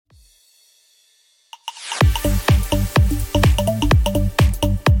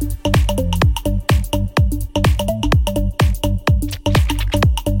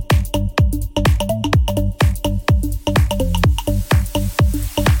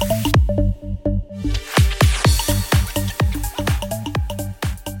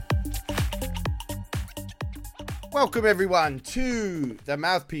Welcome everyone to the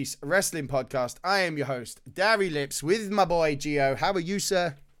Mouthpiece Wrestling Podcast. I am your host, Dari Lips, with my boy Gio. How are you,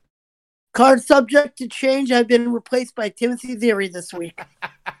 sir? Card subject to change. I've been replaced by Timothy Theory this week.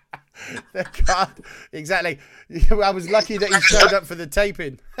 God, exactly. I was lucky that he showed up for the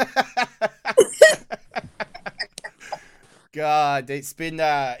taping. God, it's been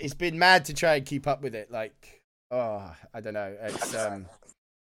mad to try and keep up with it. Like, I don't know. It's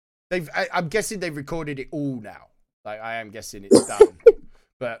I'm guessing they've recorded it all now. Like, I am guessing it's done,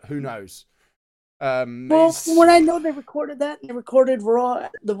 but who knows? Well, when I know they recorded that, and they recorded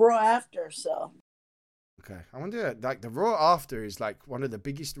the Raw after, so. Okay, I wonder, like, the Raw after is, like, one of the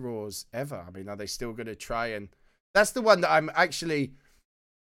biggest Raws ever. I mean, are they still going to try and... That's the one that I'm actually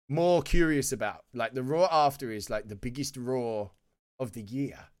more curious about. Like, the Raw after is, like, the biggest Raw of the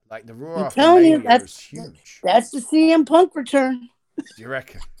year. Like, the Raw after Mania is huge. That's the CM Punk return. Do you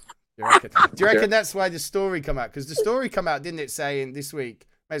reckon? Do you reckon that's why the story come out? Because the story come out, didn't it, saying this week,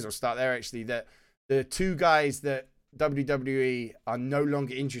 may as well start there actually, that the two guys that WWE are no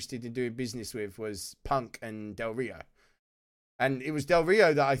longer interested in doing business with was Punk and Del Rio. And it was Del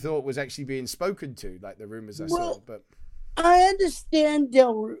Rio that I thought was actually being spoken to, like the rumors I saw. But I understand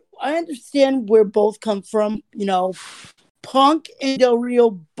I understand where both come from. You know, Punk and Del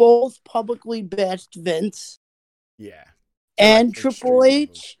Rio both publicly bashed Vince. Yeah. And like Triple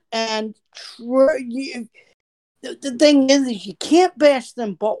H and the thing is you can't bash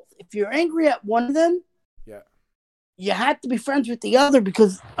them both. If you're angry at one of them, you have to be friends with the other,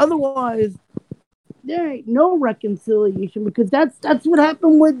 because otherwise there ain't no reconciliation. Because that's what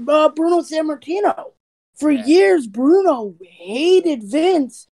happened with Bruno Sammartino. For years, Bruno hated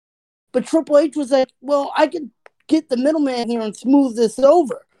Vince, but Triple H was like, "Well, I could get the middleman here and smooth this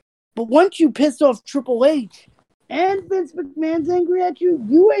over." But once you piss off Triple H, and Vince McMahon's angry at you,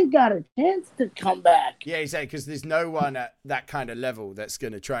 you ain't got a chance to come back. Yeah, exactly, because there's no one at that kind of level that's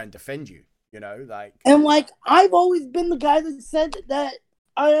going to try and defend you, you know? And, I've always been the guy that said that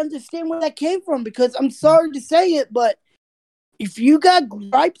I understand where that came from, because I'm sorry to say it, but if you got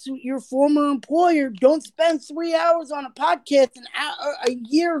gripes with your former employer, don't spend 3 hours on a podcast and a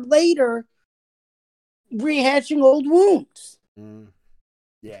year later rehashing old wounds.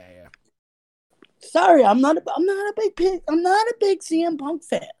 Yeah. Sorry, I'm not a big CM Punk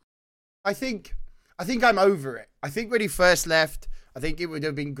fan. I think I'm over it. I think when he first left, I think it would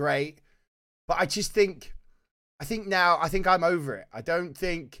have been great, but I think I'm over it. I don't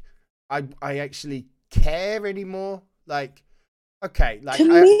think I actually care anymore. Like, okay, like to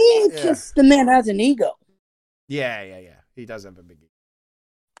me, it's just the man has an ego. Yeah. He does have a big ego.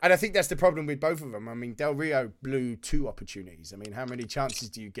 And I think that's the problem with both of them. I mean, Del Rio blew 2 opportunities. I mean, how many chances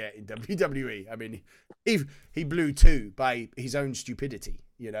do you get in WWE? I mean, he blew 2 by his own stupidity,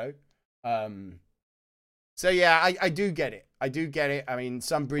 you know? So, yeah, I do get it. I mean,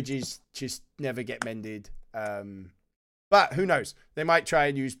 some bridges just never get mended. But who knows? They might try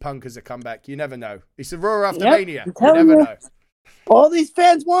and use Punk as a comeback. You never know. It's a Raw after Mania. You never know. All these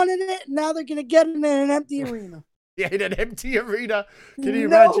fans wanted it. Now they're going to get it in an empty arena. Yeah, in an empty arena. Can you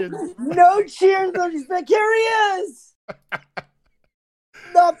imagine? No cheers, no respect. Here he is.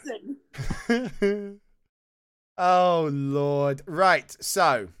 Nothing. Oh, Lord. Right.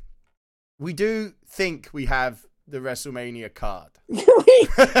 So, we do think we have the WrestleMania card. we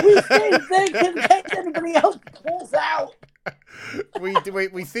think in case anybody else pulls out. we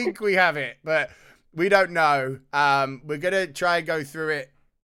think we have it, but we don't know. We're going to try and go through it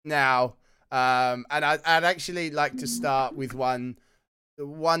now. And I'd actually like to start with one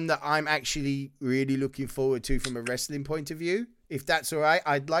that I'm actually really looking forward to from a wrestling point of view. If that's all right,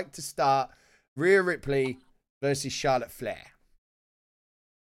 I'd like to start Rhea Ripley versus Charlotte Flair.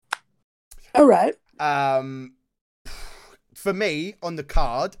 All right. For me, on the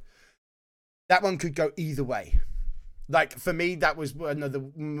card, that one could go either way. Like, for me, that was one of the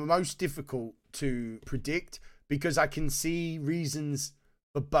most difficult to predict, because I can see reasons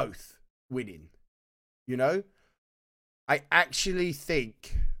for both winning, you know? I actually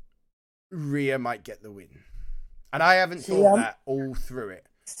think Rhea might get the win, and I haven't thought that all through it.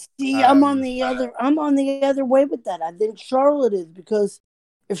 See, I'm on the other way with that. I think Charlotte is, because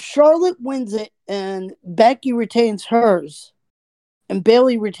if Charlotte wins it and Becky retains hers and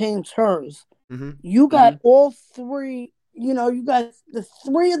Bayley retains hers, you got all three. You know, you got the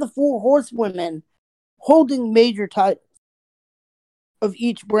 3 of the 4 horsewomen holding major titles of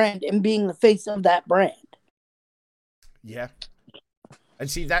each brand and being the face of that brand. Yeah. And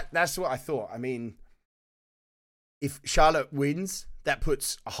see, that's what I thought. I mean, if Charlotte wins, that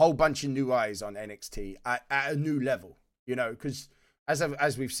puts a whole bunch of new eyes on NXT at a new level, you know, because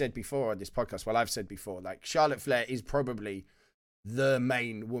as we've said before on this podcast, well, I've said before, like Charlotte Flair is probably the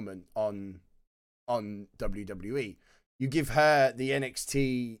main woman on WWE. You give her the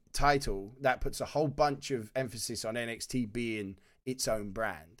NXT title, that puts a whole bunch of emphasis on NXT being its own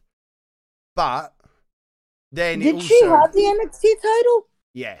brand. But then did she have the NXT title?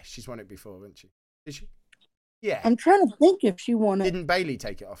 Yeah, she's won it before, hasn't she? Did she? Yeah. I'm trying to think if she won it. Didn't Bayley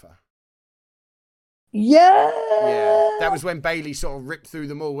take it off her? Yeah. Yeah. That was when Bayley sort of ripped through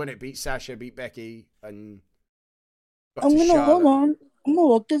them all, when it beat Sasha, beat Becky, and hold on. I'm gonna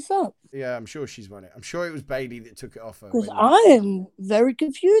look this up. Yeah, I'm sure she's won it. I'm sure it was Bayley that took it off her. Because I am very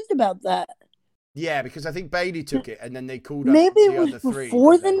confused about that. Yeah, because I think Bayley took it, and then they called up maybe the it was other three.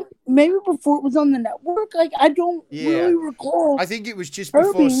 Before then. Maybe before it was on the network. Like I don't really recall. I think it was just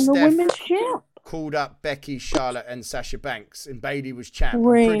before Steph called up Becky, Charlotte, and Sasha Banks, and Bayley was champ. I'm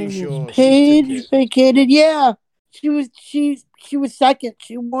pretty sure Paige vacated. Yeah, she was second.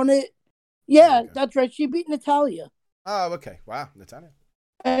 She won it. Yeah, that's right. She beat Natalya. Oh, okay. Wow, Natalya.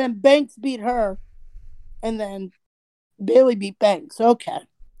 And Banks beat her, and then Bayley beat Banks. Okay.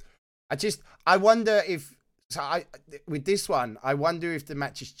 I wonder if with this one, I wonder if the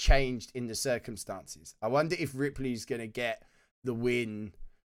match has changed in the circumstances. I wonder if Ripley's going to get the win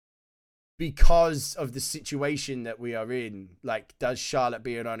because of the situation that we are in. Like, does Charlotte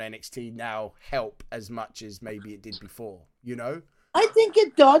being on NXT now help as much as maybe it did before? You know? I think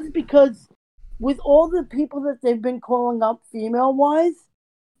it does, because with all the people that they've been calling up female-wise,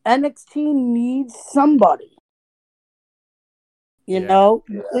 NXT needs somebody. You know?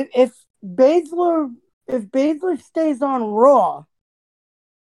 If Baszler stays on Raw,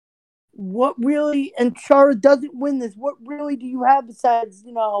 what really, and Charlotte doesn't win this, what really do you have besides,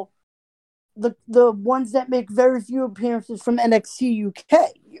 you know, the ones that make very few appearances from NXT UK?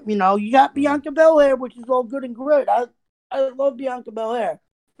 You know, you got Bianca Belair, which is all good and great. I love Bianca Belair.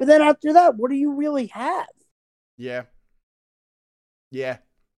 But then after that, what do you really have? Yeah. Yeah.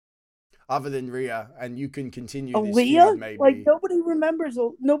 Other than Rhea, and you can continue this Aaliyah? feud, maybe. Like, nobody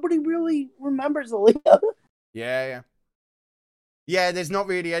really remembers Aaliyah. Yeah. Yeah, there's not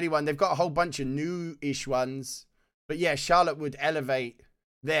really anyone. They've got a whole bunch of new-ish ones. But yeah, Charlotte would elevate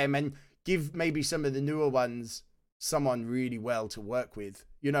them and give maybe some of the newer ones someone really well to work with,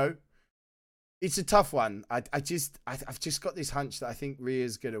 you know? It's a tough one. I've just got this hunch that I think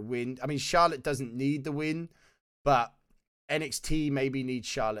Rhea's going to win. I mean, Charlotte doesn't need the win, but NXT maybe needs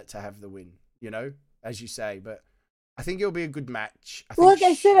Charlotte to have the win, you know, as you say. But I think it'll be a good match. I think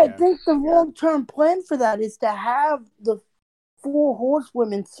the long-term plan for that is to have the 4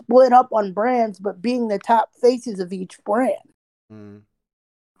 horsewomen split up on brands, but being the top faces of each brand.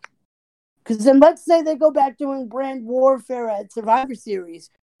 Because then let's say they go back doing brand warfare at Survivor Series.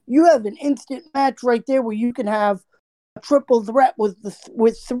 You have an instant match right there where you can have a triple threat with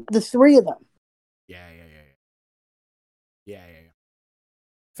the 3 of them. Yeah.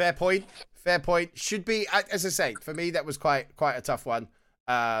 Fair point. Should be, as I say, for me that was quite a tough one.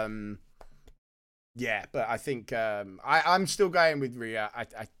 Yeah, but I think I'm still going with Rhea.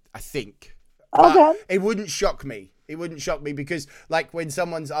 I think. Okay. It wouldn't shock me. Because, like, when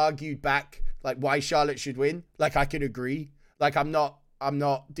someone's argued back, like, why Charlotte should win, like, I can agree. Like, I'm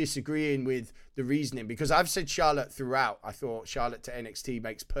not disagreeing with the reasoning, because I've said Charlotte throughout. I thought Charlotte to NXT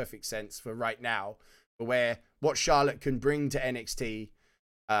makes perfect sense for right now. But where what Charlotte can bring to NXT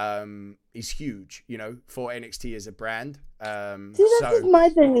is huge, you know, for NXT as a brand. Is my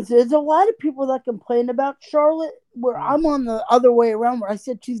thing. There's a lot of people that complain about Charlotte, where I'm on the other way around, where I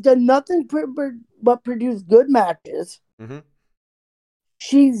said she's done nothing but produce good matches. Mm-hmm.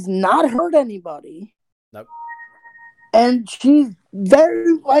 She's not hurt anybody. Nope. And she's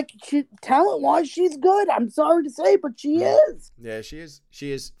very, talent-wise, she's good. I'm sorry to say, but she is. Yeah, she is.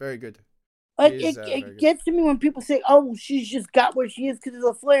 She is very good. Like, it gets to me when people say, oh, she's just got where she is because of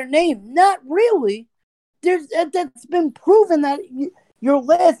the Flair name. Not really. That's been proven that your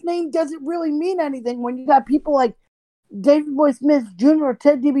last name doesn't really mean anything when you got people like David Boy Smith Jr. or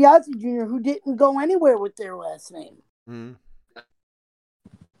Ted DiBiase Jr. who didn't go anywhere with their last name. Mm-hmm.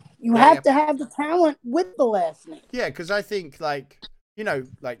 You have to have the talent with the last name. Yeah, because I think, like, you know,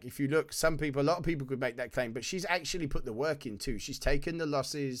 like, if you look, a lot of people could make that claim, but she's actually put the work in too. She's taken the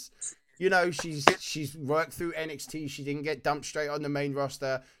losses. You know, she's worked through NXT. She didn't get dumped straight on the main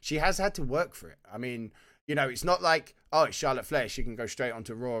roster. She has had to work for it. I mean, you know, it's not like, oh, it's Charlotte Flair, she can go straight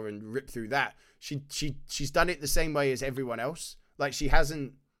onto Raw and rip through that. She's done it the same way as everyone else. Like, she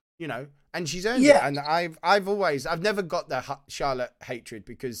hasn't, you know, and she's earned it. And I've never got the Charlotte hatred,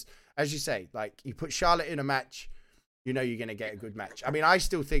 because, as you say, like, you put Charlotte in a match, you know you're going to get a good match. I mean, I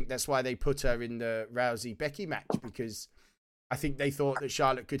still think that's why they put her in the Rousey-Becky match, because I think they thought that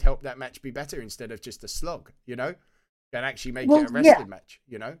Charlotte could help that match be better instead of just a slog, you know, and actually make it a wrestling match.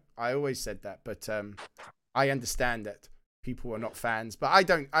 You know, I always said that, but I understand that people are not fans, but I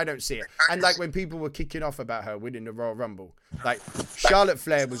don't see it. And like when people were kicking off about her winning the Royal Rumble, like Charlotte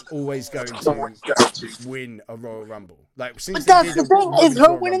Flair was always going to win a Royal Rumble. Like since but that's the thing is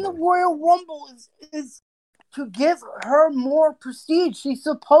her winning the Royal Rumble is to give her more prestige. She's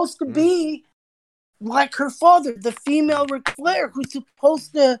supposed to be like her father, the female Ric Flair, who's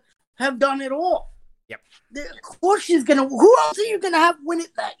supposed to have done it all. Yep. Of course she's gonna. Who else are you gonna have win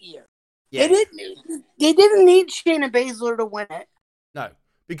it that year? Yeah. They didn't need Shayna Baszler to win it. No,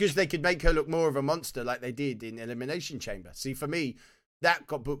 because they could make her look more of a monster like they did in Elimination Chamber. See, for me, that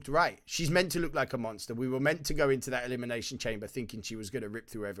got booked right. She's meant to look like a monster. We were meant to go into that Elimination Chamber thinking she was going to rip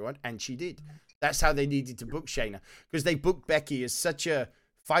through everyone, and she did. That's how they needed to book Shayna, because they booked Becky as such a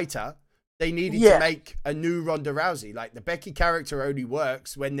fighter. They needed to make a new Ronda Rousey. Like, the Becky character only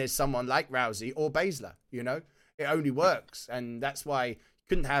works when there's someone like Rousey or Baszler, you know? It only works, and that's why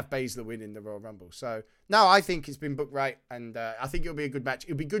couldn't have Baszler win in the Royal Rumble. So, no, I think it's been booked right, and I think it'll be a good match.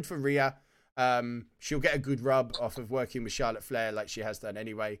 It'll be good for Rhea. She'll get a good rub off of working with Charlotte Flair like she has done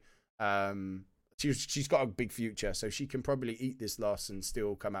anyway. She's got a big future, so she can probably eat this loss and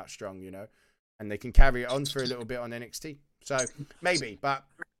still come out strong, you know? And they can carry it on for a little bit on NXT. So, maybe, but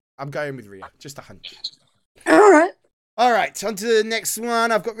I'm going with Rhea. Just a hunch. All right. On to the next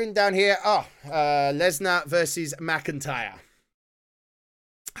one. I've got written down here. Lesnar versus McIntyre.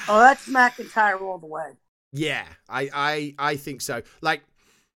 Oh, that's McIntyre all the way. Yeah, I think so. Like,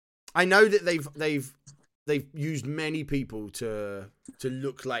 I know that they've used many people to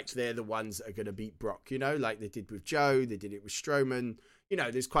look like they're the ones that are going to beat Brock, you know, like they did with Joe, they did it with Strowman. You know,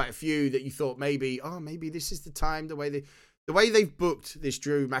 there's quite a few that you thought maybe this is the time. The way they've booked this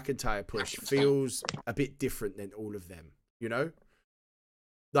Drew McIntyre push feels a bit different than all of them, you know?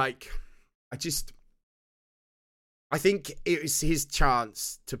 Like, I think it's his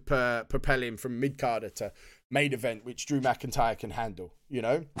chance to propel him from mid-carder to main event, which Drew McIntyre can handle, you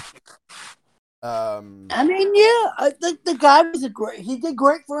know? I mean, yeah, I think the guy he did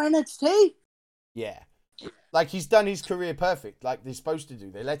great for NXT. Yeah. Like, he's done his career perfect, like they're supposed to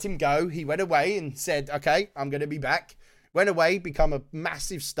do. They let him go. He went away and said, okay, I'm going to be back. Went away, become a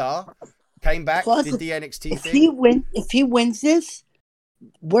massive star, came back, did the NXT thing. If he wins this,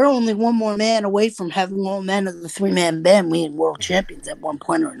 we're only one more man away from having all men of the three-man band being world champions at one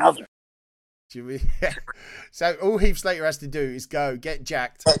point or another. So all Heath Slater has to do is go, get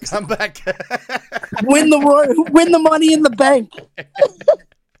jacked, come back. win the Money in the Bank.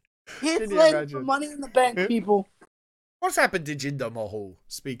 Heath Slater for Money in the Bank, people. What's happened to Jinder Mahal?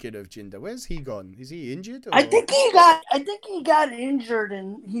 Speaking of Jinder, where's he gone? Is he injured? Or? I think he got injured,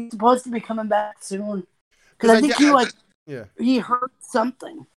 and he's supposed to be coming back soon. Because I think he hurt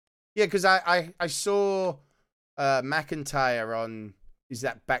something. Yeah, because I saw McIntyre on. Is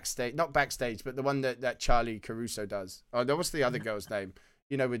that backstage? Not backstage, but the one that Charlie Caruso does. Oh, what's the other girl's name?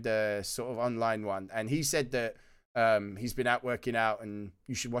 You know, with the sort of online one. And he said that he's been out working out and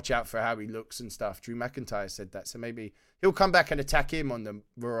you should watch out for how he looks and stuff. Drew McIntyre said that. So maybe he'll come back and attack him on the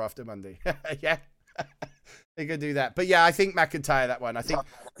Raw after Monday. Yeah. They could do that. But yeah, I think McIntyre, that one. I think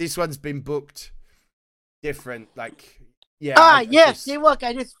this one's been booked different. Like, yeah. Yes. See, look,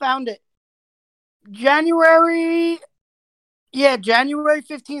 I just found it. January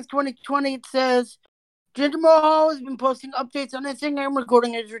 15th, 2020, it says, Jinder Mahal has been posting updates on Instagram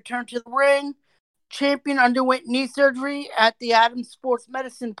regarding his return to the ring. Champion underwent knee surgery at the Adams Sports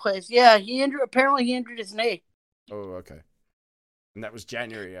Medicine place. Yeah, apparently he injured his knee. Oh, okay. And that was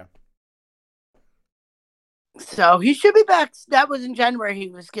January, yeah. So he should be back. That was in January. He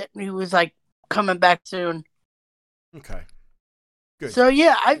was like coming back soon. Okay. Good. So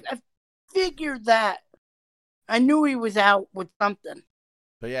yeah, I figured that. I knew he was out with something.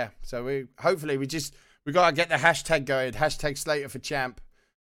 But yeah, so we gotta get the hashtag going. Hashtag Slater for champ,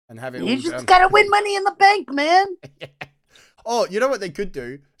 and have it. You just gotta win Money in the Bank, man. Yeah. Oh, you know what they could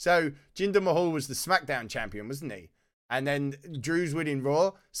do? So Jinder Mahal was the SmackDown champion, wasn't he? And then Drew's winning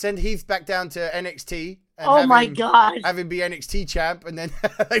Raw. Send Heath back down to NXT. And God! Have him be NXT champ, and then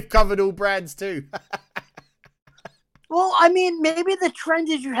they've covered all brands too. Well, I mean, maybe the trend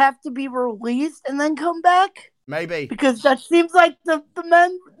is you have to be released and then come back. Maybe. Because that seems like the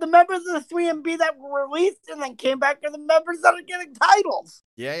members of the 3MB that were released and then came back are the members that are getting titles.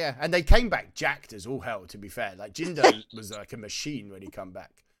 Yeah. And they came back jacked as all hell, to be fair. Like, Jinder was like a machine when he come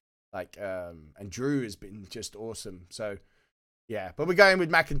back. Like, and Drew has been just awesome. So, yeah. But we're going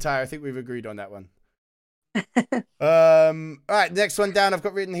with McIntyre. I think we've agreed on that one. All right, next one down I've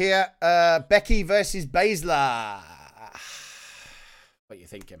got written here. Becky versus Baszler. What you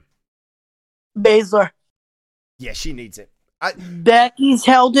thinking? Baszler. Yeah, she needs it. Becky's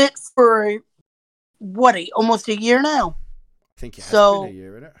held it for almost a year now. I think it has been a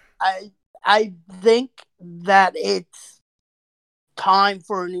year, isn't it? I think that it's time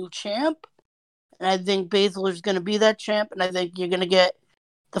for a new champ, and I think Baszler's going to be that champ, and I think you're going to get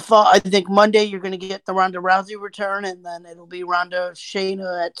I think Monday you're going to get the Ronda Rousey return, and then it'll be Ronda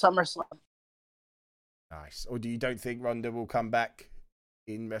Shayna at SummerSlam. Nice. Or don't think Ronda will come back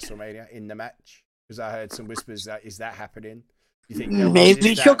in WrestleMania in the match? Because I heard some whispers that is that happening. You think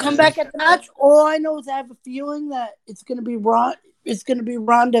maybe she'll come back at the match? All I know is I have a feeling that it's going to be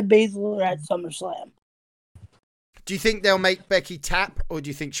Ronda Baszler at SummerSlam. Do you think they'll make Becky tap, or do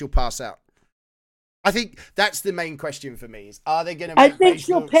you think she'll pass out? I think that's the main question for me. Is are they going to? I think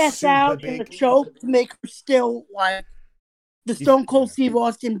she'll pass out in the choke to make her still like the Stone Cold Steve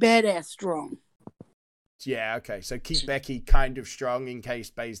Austin badass strong. Yeah, okay. So keep Becky kind of strong in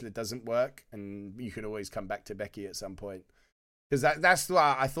case Baszler doesn't work, and you can always come back to Becky at some point. Because that's what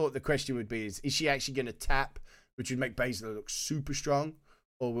I thought the question would be: is she actually going to tap, which would make Baszler look super strong,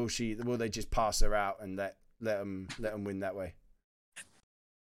 or will they just pass her out and let them win that way?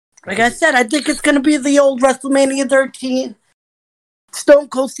 Like I said, I think it's going to be the old WrestleMania 13. Stone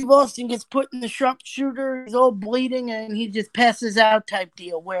Cold Steve Austin gets put in the sharpshooter, he's all bleeding, and he just passes out type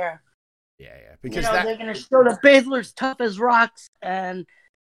deal where, because they're going to show that Baszler's tough as rocks, and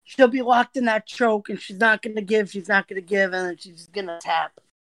she'll be locked in that choke, and she's not going to give, and then she's going to tap.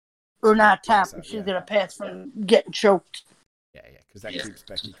 Or not tap, and she's going to pass from getting choked. Yeah, because that keeps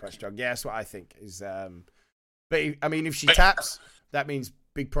Becky quite strong. Yeah, that's what I think is. But I mean, if she taps, that means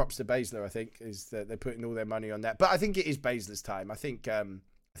big props to Baszler. I think is that they're putting all their money on that. But I think it is Baszler's time. I think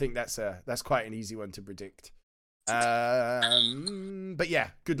that's quite an easy one to predict. But yeah,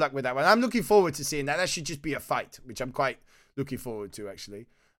 good luck with that one. I'm looking forward to seeing that. That should just be a fight, which I'm quite looking forward to actually.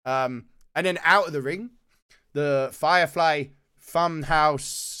 And then out of the ring, the Firefly Funhouse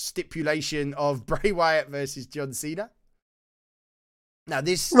stipulation of Bray Wyatt versus John Cena. Now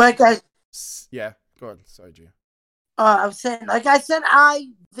this, yeah, go on. Sorry, Gio. I was saying, like I said, I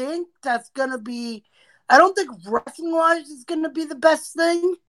think that's gonna be. I don't think wrestling-wise is gonna be the best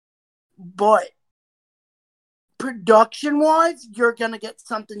thing, but production-wise, you're gonna get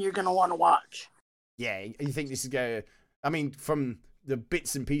something you're gonna want to watch. Yeah, you think this is gonna? I mean, from the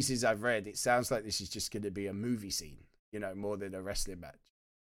bits and pieces I've read, it sounds like this is just gonna be a movie scene, more than a wrestling match.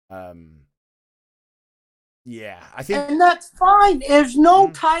 Yeah, I think, and that's fine. There's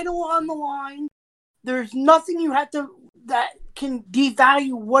no title on the line. There's nothing you have to that can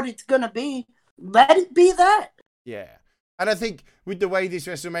devalue what it's gonna be. Let it be that. Yeah, and I think with the way this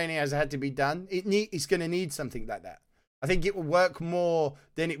WrestleMania has had to be done, it's going to need something like that. I think it will work more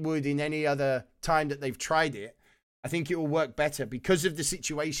than it would in any other time that they've tried it. I think it will work better because of the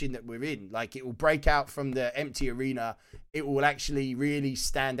situation that we're in. Like, it will break out from the empty arena. It will actually really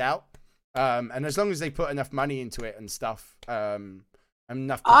stand out. And as long as they put enough money into it and stuff, and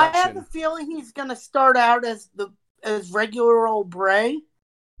enough production. I have a feeling he's going to start out as regular old Bray,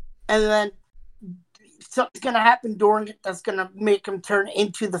 and then something's going to happen during it that's going to make him turn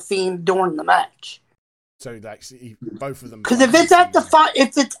into the Fiend during the match. So like both of them. Because if it's at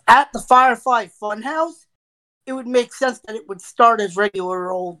the Firefly Funhouse, it would make sense that it would start as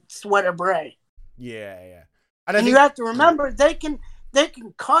regular old Sweater Bray. Yeah. And you have to remember they can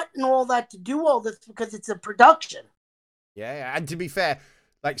cut and all that to do all this because it's a production. Yeah. And to be fair,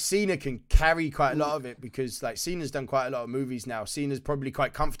 like Cena can carry quite a lot of it because like Cena's done quite a lot of movies now. Cena's probably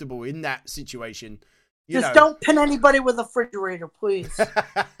quite comfortable in that situation. Just don't pin anybody with a refrigerator, please.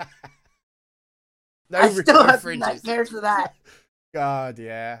 I still have nightmares of that. God,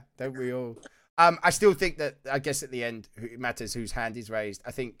 yeah. Don't we all? I still think that, I guess at the end, it matters whose hand is raised.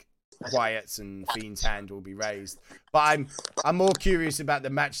 I think Wyatt's and Fiend's hand will be raised. But I'm more curious about the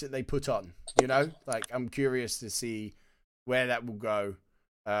match that they put on, Like, I'm curious to see where that will go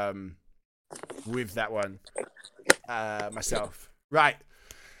with that one myself. Right.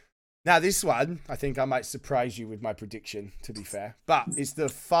 Now, this one, I think I might surprise you with my prediction, to be fair. But it's the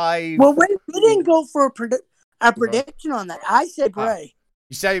 5... Well, wait, we didn't go for a prediction on that. I said Bray.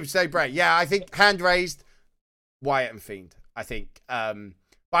 You say Bray. Yeah, I think hand raised, Wyatt and Fiend, I think. But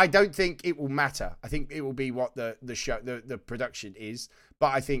I don't think it will matter. I think it will be what the show, the production is.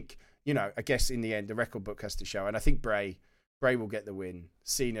 But I think, I guess in the end, the record book has to show. And I think Bray will get the win.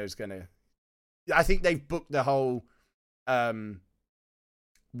 Cena's going to... I think they've booked the whole...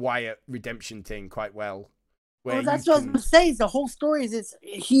 Wyatt redemption thing quite well. Well, that's what I was going to say. The whole story is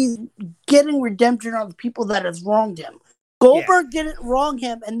he's getting redemption on the people that has wronged him. Goldberg didn't wrong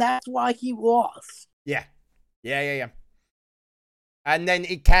him, and that's why he lost. Yeah. And then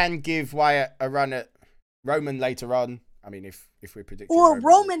it can give Wyatt a run at Roman later on. I mean, if we're predicting, or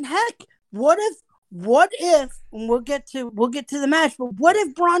Roman, heck, what if, and we'll get to the match, but what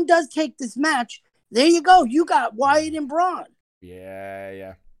if Braun does take this match? There you go. You got Wyatt and Braun.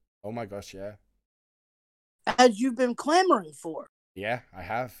 Yeah. Oh my gosh, yeah. As you've been clamoring for. Yeah, I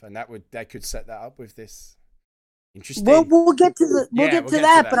have, and that could set that up with this. Interesting. We'll get to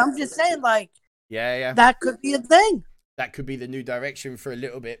that, but I'm just saying, like, yeah, that could be a thing. That could be the new direction for a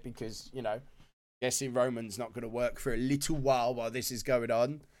little bit because, guessing Roman's not going to work for a little while this is going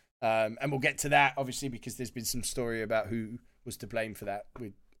on. And we'll get to that, obviously, because there's been some story about who was to blame for that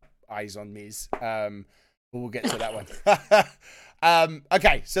with eyes on Miz. But we'll get to that one.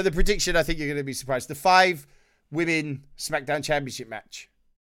 Okay, so the prediction, I think you're going to be surprised. The 5 women SmackDown Championship match.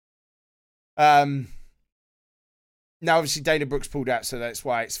 Now, obviously, Dana Brooks pulled out, so that's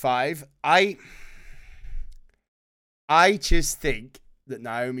why it's 5. I just think that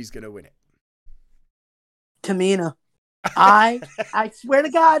Naomi's going to win it. Tamina. I swear to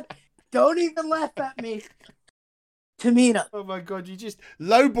God, don't even laugh at me. Tamina. Oh my God, you just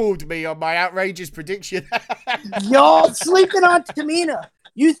lowballed me on my outrageous prediction. Y'all sleeping on Tamina.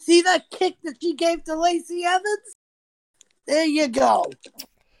 You see that kick that she gave to Lacey Evans? There you go.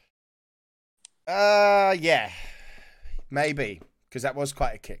 Yeah. Maybe. Because that was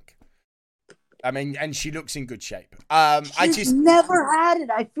quite a kick. I mean, and she looks in good shape. She's never had it.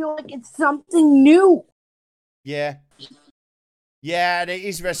 I feel like it's something new. Yeah. Yeah, it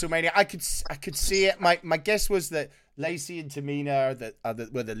is WrestleMania. I could see it. My guess was that Lacey and Tamina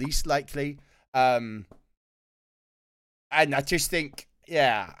were the least likely. And I just think,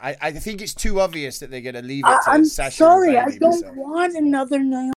 I think it's too obvious that they're going to leave it to Sasha. I'm sorry, I don't want another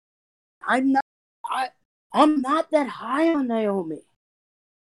Naomi. I'm not that high on Naomi.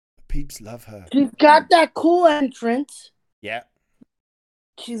 Peeps love her. She's got that cool entrance. Yeah.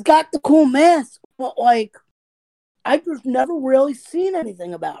 She's got the cool mask, but like, I've just never really seen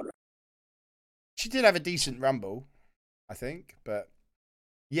anything about her. She did have a decent Rumble, I think, but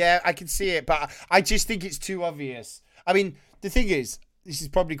yeah, I can see it, but I just think it's too obvious. I mean, the thing is, this is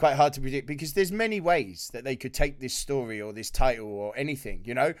probably quite hard to predict because there's many ways that they could take this story or this title or anything,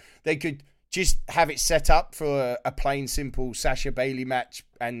 They could just have it set up for a plain, simple Sasha Bayley match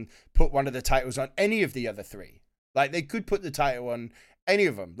and put one of the titles on any of the other 3. Like, they could put the title on any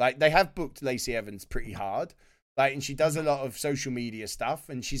of them. Like, they have booked Lacey Evans pretty hard. Like, and she does a lot of social media stuff,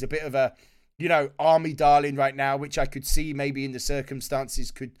 and she's a bit of a, army darling right now, which I could see maybe in the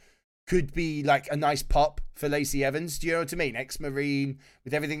circumstances could be like a nice pop for Lacey Evans. Do you know what I mean? Ex-Marine,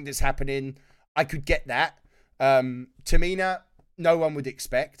 with everything that's happening. I could get that. Tamina, no one would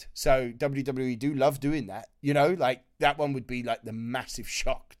expect. So WWE do love doing that. Like that one would be like the massive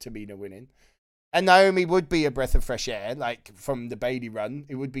shock, Tamina winning. And Naomi would be a breath of fresh air, like from the Bayley run.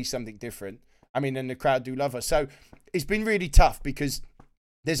 It would be something different. I mean, and the crowd do love her. So it's been really tough because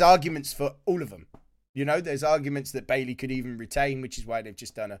there's arguments for all of them. There's arguments that Bayley could even retain, which is why they've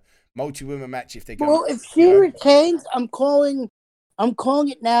just done a multi-woman match if they go. Well, if she retains, I'm calling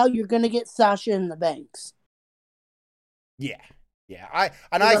it now. You're going to get Sasha in the Banks. Yeah. I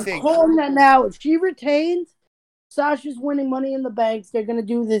think I'm calling that now. If she retains, Sasha's winning Money in the Banks. They're going to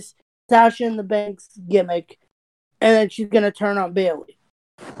do this Sasha in the Banks gimmick, and then she's going to turn on Bayley.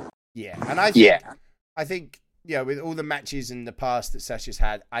 Yeah, and I think with all the matches in the past that Sasha's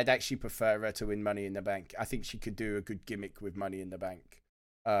had, I'd actually prefer her to win Money in the Bank. I think she could do a good gimmick with Money in the Bank.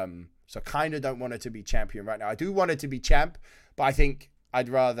 So I kind of don't want her to be champion right now. I do want her to be champ, but I think I'd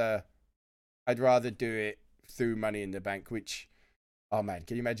rather do it through Money in the Bank, which, oh man,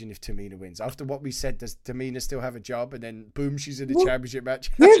 can you imagine if Tamina wins? After what we said, does Tamina still have a job? And then boom, she's in a championship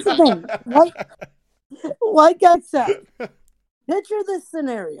match. Here's the thing. Like I said, picture this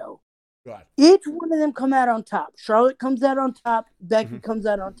scenario. Right. Each one of them come out on top. Charlotte comes out on top. Becky comes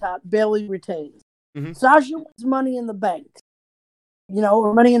out on top. Bayley retains. Sasha wins Money in the Bank.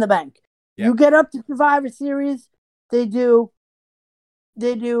 Or Money in the Bank. Yep. You get up to Survivor Series. They do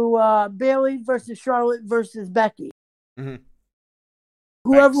Bayley versus Charlotte versus Becky.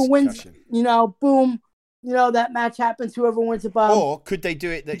 Whoever wins, boom. That match happens. Whoever wins it, or could they do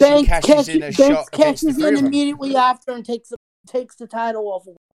it that Banks she cashes in a shot cashes in immediately after and takes the title off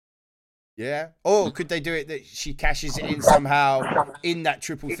of. Yeah. Or could they do it that she cashes it in somehow in that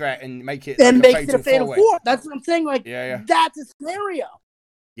triple threat and make it and makes it a fatal four? That's what I'm saying. Like, yeah. That's a scenario.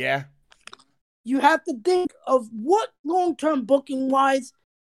 Yeah. You have to think of what long-term booking wise,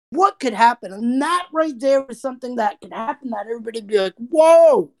 what could happen, and that right there is something that could happen that everybody would be like,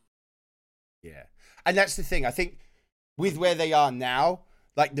 whoa. Yeah. And that's the thing. I think with where they are now,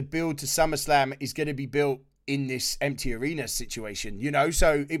 like the build to SummerSlam is going to be built in this empty arena situation, you know?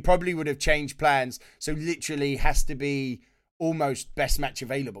 So it probably would have changed plans. So literally has to be almost best match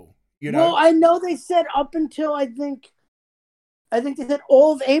available, you know? Well, I know they said up until I think they said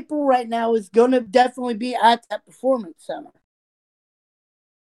all of April right now is going to definitely be at that Performance Center.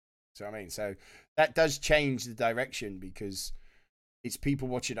 So, I mean, so that does change the direction because it's people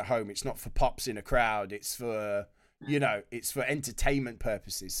watching at home. It's not for pops in a crowd. It's for, you know, it's for entertainment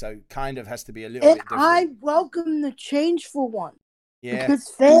purposes. So kind of has to be a little bit different. I welcome the change for one. Yeah.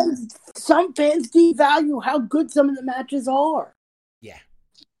 Because some fans devalue how good some of the matches are. Yeah.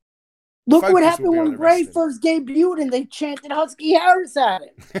 Look what happened when Bray first debuted and they chanted Husky Harris at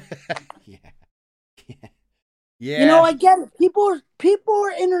him. Yeah. Yeah. You know, I get it. People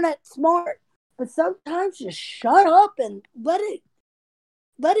are internet smart, but sometimes just shut up and let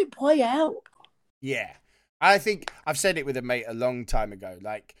it play out. Yeah. I think I've said it with a mate a long time ago.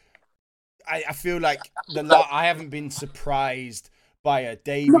 Like, I feel like I haven't been surprised by a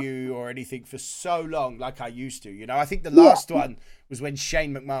debut or anything for so long like I used to. You know, I think the last one was when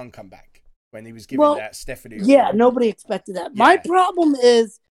Shane McMahon come back, when he was giving that Stephanie. Yeah, nobody expected that. Yeah. My problem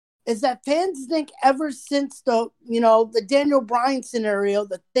is that fans think ever since the Daniel Bryan scenario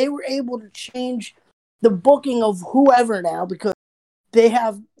that they were able to change the booking of whoever now because they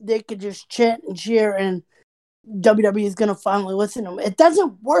could just chant and cheer and WWE is going to finally listen to them. It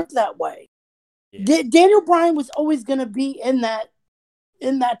doesn't work that way. Yeah. Daniel Bryan was always going to be in that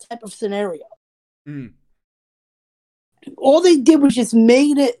type of scenario. Mm. All they did was just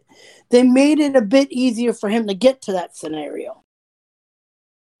made it a bit easier for him to get to that scenario.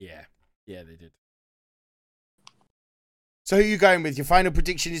 Yeah, they did. So who are you going with? Your final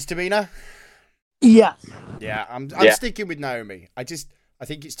prediction is Tamina? Yeah. Yeah, I'm sticking with Naomi. I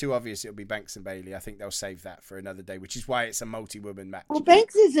think it's too obvious it'll be Banks and Bayley. I think they'll save that for another day, which is why it's a multi-woman match. Well,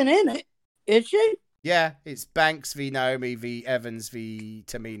 Banks isn't in it, is she? Yeah, it's Banks v Naomi v Evans v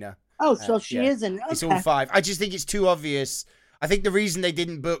Tamina. Oh, so she isn't. Okay. It's all 5. I just think it's too obvious. I think the reason they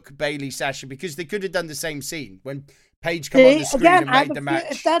didn't book Bayley Sasha because they could have done the same scene when Paige come on the screen and made the match.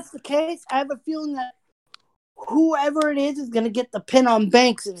 If that's the case, I have a feeling that whoever it is going to get the pin on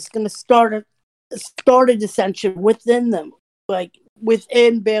Banks and it's going to start a dissension within them, like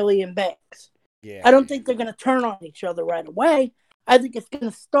within Bayley and Banks. Yeah. I don't think they're going to turn on each other right away. I think it's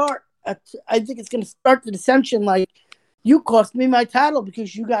going to start. The dissension like you cost me my title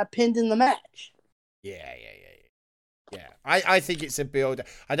because you got pinned in the match. Yeah. I think it's a build.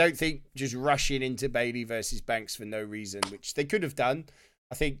 I don't think just rushing into Bayley versus Banks for no reason, which they could have done.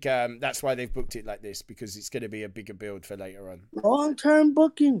 I think that's why they've booked it like this because it's going to be a bigger build for later on. Long-term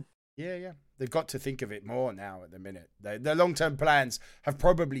booking. Yeah. They've got to think of it more now at the minute. Their long-term plans have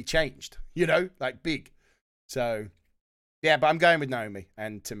probably changed, you know, like big. So, yeah, but I'm going with Naomi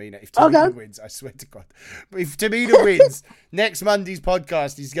and Tamina. If Tamina wins, I swear to God. But if Tamina wins, next Monday's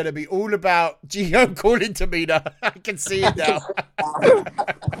podcast is going to be all about Gio calling Tamina. I can see it now.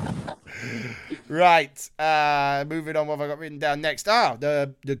 Right. Moving on, what have I got written down next?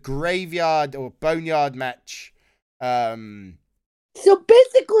 The graveyard or boneyard match. So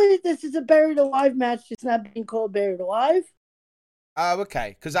basically, this is a Buried Alive match. It's not being called Buried Alive. Oh,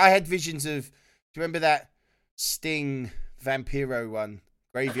 okay. Because I had visions of... Do you remember that Sting Vampiro one?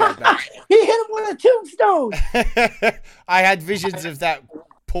 Graveyard match. He hit him with a tombstone. I had visions of that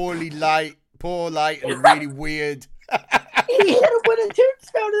poor light and really weird. He hit him with a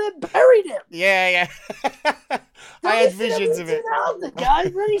tombstone and then buried him. Yeah. I had visions of it. The guy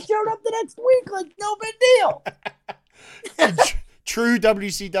really showed up the next week like no big deal. True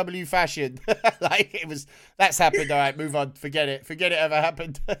WCW fashion. That's happened. All right, move on. Forget it ever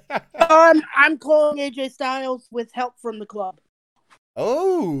happened. I'm calling AJ Styles with help from the club.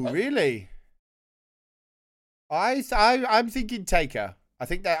 Oh, really? I'm thinking Taker.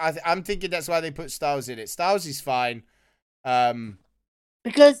 I'm thinking that's why they put Styles in it. Styles is fine.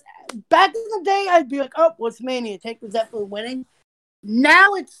 Because back in the day, I'd be like, oh, what's Mania? Taker's definitely winning.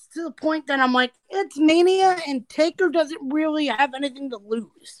 Now it's to the point that I'm like, it's Mania, and Taker doesn't really have anything to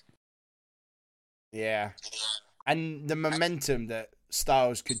lose. Yeah. And the momentum that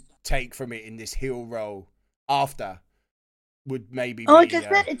Styles could take from it in this heel role after would maybe be... Like I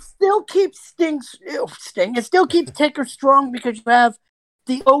said, it still keeps Sting. It still keeps Taker strong because you have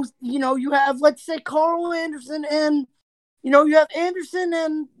you have, let's say, Carl Anderson and, you have Anderson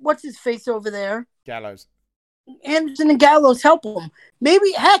and what's his face over there? Gallows. Anderson and Gallows help him.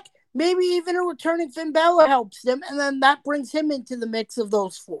 Maybe even a returning Finn Balor helps them, and then that brings him into the mix of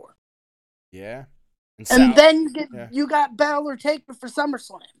those 4. Yeah. And then you got Balor Taker for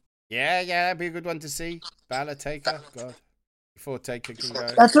SummerSlam. Yeah, that'd be a good one to see. Balor Taker, God. before Taker can go.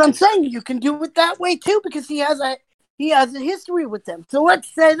 That's what I'm saying. You can do it that way too because he has a history with them. So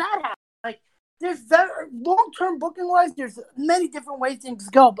let's say that happens. Like there's very long-term booking wise, there's many different ways things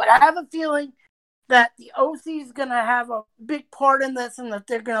go, but I have a feeling that the OC is gonna have a big part in this, and that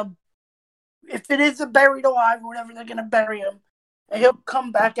they're gonna, if it is a buried alive or whatever, they're gonna bury him, and he'll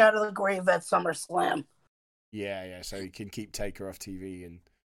come back out of the grave at SummerSlam. Yeah. So he can keep Taker off TV and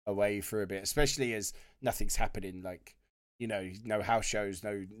away for a bit, especially as nothing's happening. Like, you know, no house shows,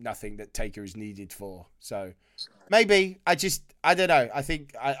 nothing that Taker is needed for. So maybe I don't know. I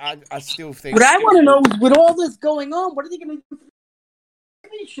think I still think. What I want to know is, with all this going on, what are they going to do for the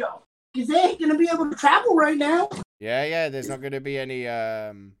TV show? Because they ain't going to be able to travel right now. Yeah. There's not going to be any.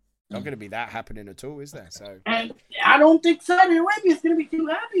 Not going to be that happening at all, is there? So. And I don't think Saudi Arabia is going to be too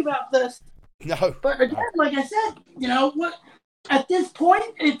happy about this. No. But again, like I said, you know what? At this point,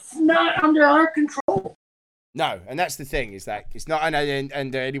 it's not under our control. No, and that's the thing, is that it's not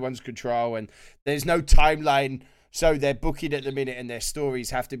under anyone's control, and there's no timeline, so they're booking at the minute, and their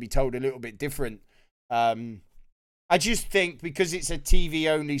stories have to be told a little bit different. I just think because it's a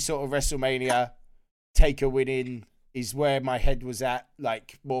TV-only sort of WrestleMania, Taker winning is where my head was at.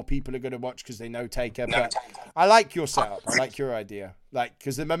 Like, more people are going to watch because they know Taker. But I like your setup. I like your idea. Like,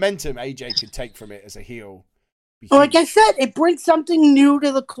 because the momentum AJ could take from it as a heel. Like I said, it brings something new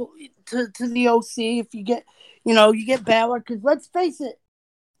to the to the OC. If you get, you get Balor, because let's face it,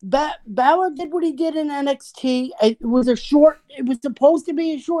 Balor did what he did in NXT. It was supposed to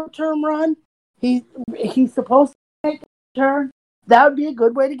be a short-term run. He's supposed to make a return. That would be a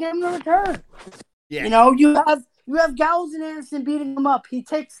good way to get him to return. Yeah. You have Gallows and Anderson beating him up. He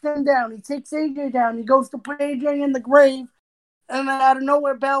takes them down. He takes AJ down. He goes to put AJ in the grave, and then out of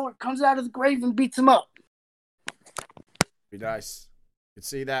nowhere, Balor comes out of the grave and beats him up. Be nice. Could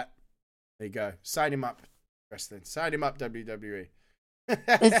see that. There you go. Sign him up, wrestling. Sign him up, WWE.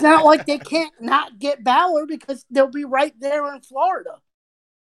 It's not like they can't not get Balor because they'll be right there in Florida.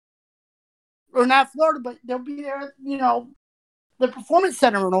 Or not Florida, but they'll be there at, the Performance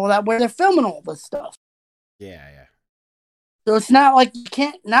Center and all that, where they're filming all this stuff. Yeah. So it's not like you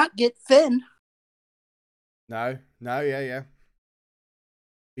can't not get Finn. No, yeah.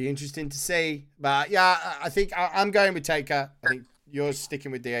 Be interesting to see. But yeah, I think I'm going with Taker. I think you're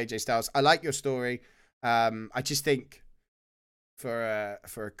sticking with the AJ Styles. I like your story. I just think for a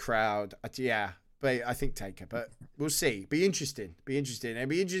crowd, but I think Taker. But we'll see. Be interesting. It'd be interesting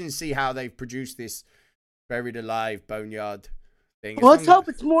to see how they've produced this buried alive boneyard thing. Well, let's hope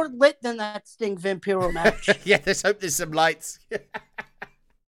it's more lit than that Sting Vampiro match. Yeah, let's hope there's some lights.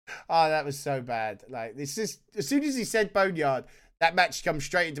 Oh, that was so bad. Like, this is, as soon as he said boneyard, that match comes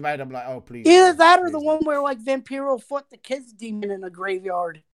straight into my head. I'm like, oh, please. Either that or the one where, like, Vampiro fought the Kiss Demon in a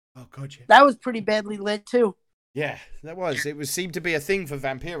graveyard. Oh, God, yeah. That was pretty badly lit, too. Yeah, that was. It seemed to be a thing for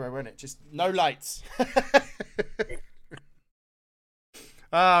Vampiro, wasn't it? Just no lights.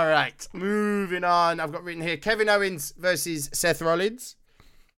 All right, moving on. I've got written here Kevin Owens versus Seth Rollins.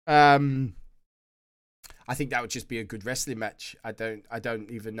 I think that would just be a good wrestling match. I don't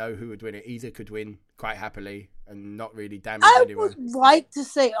even know who would win it. Either could win quite happily and not really damage anyone. I would like to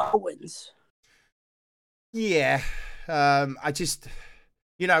say Owens. Yeah. I just,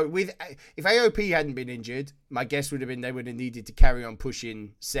 with if AOP hadn't been injured, my guess would have been they would have needed to carry on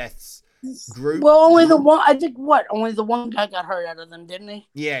pushing Seth's group. Well, only the one guy got hurt out of them, didn't he?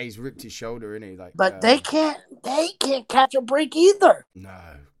 Yeah, he's ripped his shoulder, isn't he? Like, but they can't catch a break either.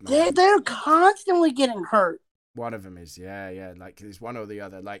 No. They're constantly getting hurt. One of them is, yeah. Like, there's one or the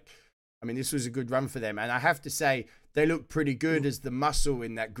other. Like, I mean, this was a good run for them, and I have to say they looked pretty good as the muscle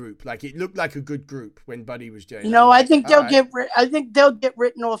in that group. Like, it looked like a good group when Buddy was doing it. No, I think they'll get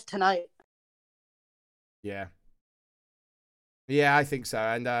written off tonight. Yeah. Yeah, I think so,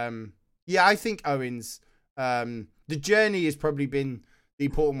 and I think Owens. The journey has probably been the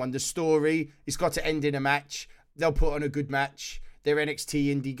important one. The story, it's got to end in a match. They'll put on a good match. They're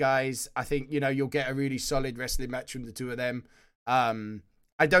NXT indie guys. I think, you'll get a really solid wrestling match from the two of them.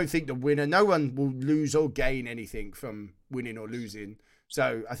 I don't think the winner, no one will lose or gain anything from winning or losing.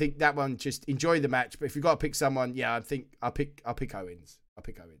 So I think that one, just enjoy the match. But if you've got to pick someone, I think I'll pick Owens. That's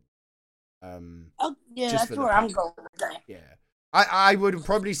where I'm going with that. Yeah. I would have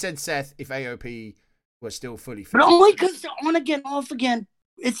probably said Seth if AOP was still fully fit. But only because the on again, off again.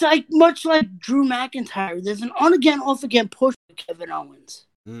 It's like much like Drew McIntyre. There's an on again, off again push to Kevin Owens.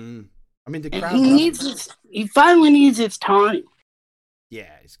 I mean, the crowd. He finally needs his time.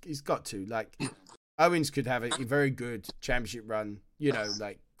 Yeah, he's got to. Like, Owens could have a very good championship run.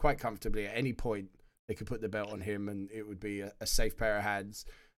 Like, quite comfortably at any point. They could put the belt on him, and it would be a safe pair of hands.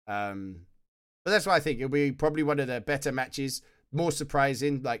 But that's why I think it'll be probably one of the better matches, more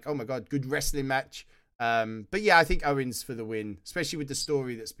surprising. Like, oh my god, good wrestling match. But yeah, I think Owens for the win, especially with the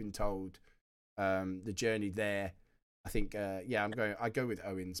story that's been told, the journey there. I think, I go with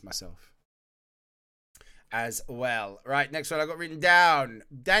Owens myself as well. Right, next one I got written down: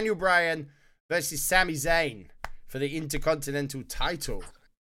 Daniel Bryan versus Sami Zayn for the Intercontinental title.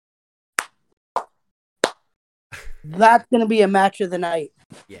 That's gonna be a match of the night.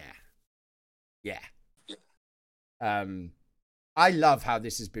 Yeah. I love how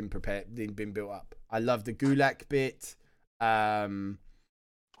this has been been built up. I love the Gulak bit. I'm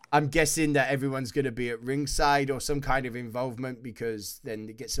guessing that everyone's going to be at ringside or some kind of involvement, because then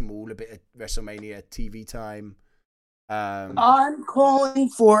it gets them all a bit of WrestleMania TV time. I'm calling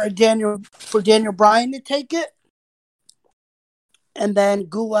for Daniel Bryan to take it, and then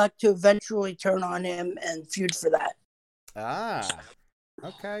Gulak to eventually turn on him and feud for that.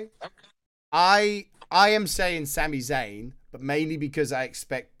 Okay. I am saying Sami Zayn, but mainly because I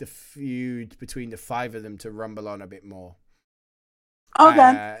expect the feud between the 5 of them to rumble on a bit more.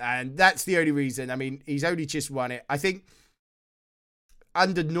 Okay. And that's the only reason. I mean, he's only just won it. I think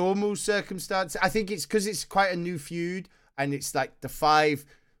under normal circumstances, I think it's because it's quite a new feud, and it's like the 5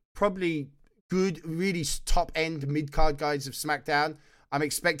 probably good, really top-end mid-card guys of SmackDown. I'm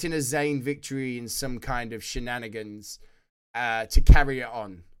expecting a Zayn victory in some kind of shenanigans to carry it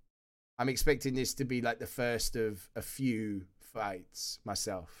on. I'm expecting this to be like the first of a few fights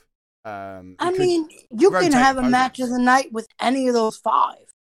myself. I mean, you can have a match of the night with any of those 5.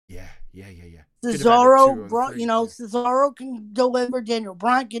 Yeah. Cesaro, Cesaro can deliver. Daniel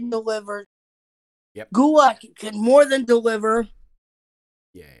Bryan can deliver. Yep. Gulak can more than deliver.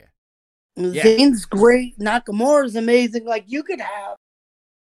 Yeah. Zayn's great. Nakamura's amazing. Like, you could have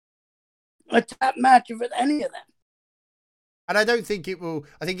a top match with any of them. And I don't think it will.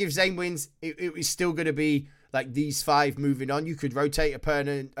 I think if Zayn wins, it is still going to be like these 5 moving on. You could rotate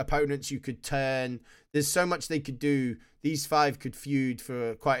opponents. You could turn. There's so much they could do. These 5 could feud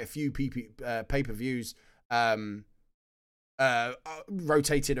for quite a few pay-per-views.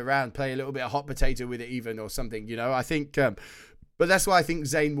 Rotate it around, play a little bit of hot potato with it even, or something, I think, but that's why I think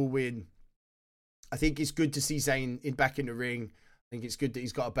Zayn will win. I think it's good to see Zayn back in the ring. I think it's good that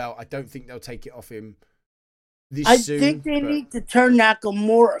he's got a belt. I don't think they'll take it off him soon. I think they need to turn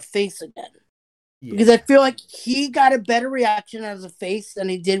Nakamura face again. Yeah. Because I feel like he got a better reaction as a face than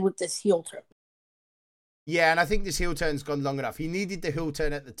he did with this heel turn. Yeah, and I think this heel turn's gone long enough. He needed the heel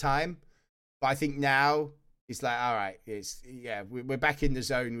turn at the time, but I think now it's like, all right, we're back in the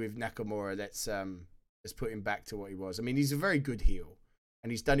zone with Nakamura. Let's put him back to what he was. I mean, he's a very good heel,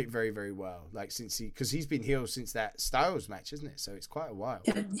 and he's done it very, very well. Like because he's been heel since that Styles match, isn't it? So it's quite a while.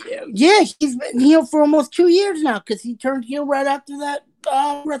 Yeah, he's been heel for almost 2 years now, because he turned heel right after that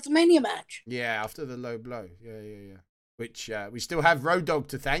WrestleMania match. Yeah, after the low blow. Yeah. Which we still have Road Dogg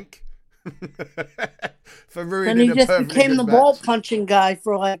to thank for ruining. And he just became the ball punching guy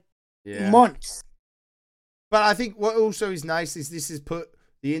for months. But I think what also is nice is this has put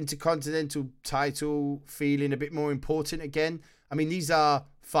the Intercontinental title feeling a bit more important again. I mean, these are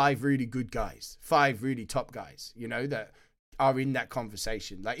 5 really good guys, 5 really top guys, that are in that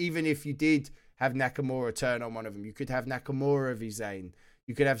conversation. Like, even if you did have Nakamura turn on one of them, you could have Nakamura v Zayn.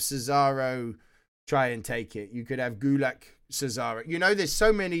 You could have Cesaro try and take it. You could have Gulak, Cesaro. There's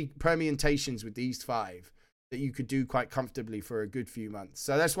so many permutations with these 5 that you could do quite comfortably for a good few months.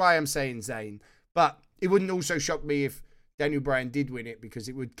 So that's why I'm saying Zayn. But it wouldn't also shock me if Daniel Bryan did win it, because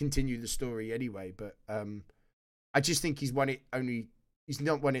it would continue the story anyway. But I just think he's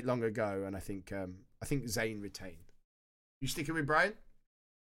not won it long ago, and I think Zayn retained. You sticking with Bryan?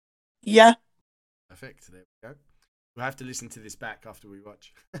 Yeah. Perfect. There we go. We'll have to listen to this back after we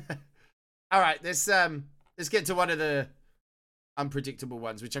watch. All right, let's get to one of the unpredictable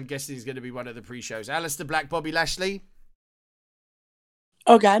ones, which I'm guessing is going to be one of the pre-shows. Aleister Black, Bobby Lashley.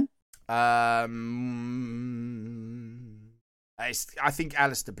 Okay. I think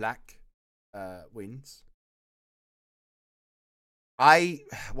Aleister Black wins. I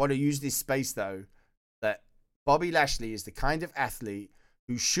want to use this space, though, that Bobby Lashley is the kind of athlete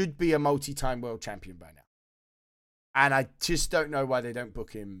who should be a multi-time world champion by now. And I just don't know why they don't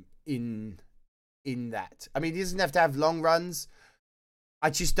book him in that. I mean, he doesn't have to have long runs. I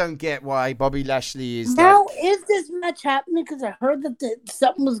just don't get why Bobby Lashley is. Now, is this match happening? Because I heard that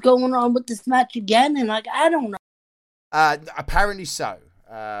something was going on with this match again, and I don't know. Apparently so.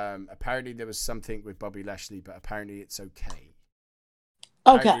 Apparently there was something with Bobby Lashley, but apparently it's okay.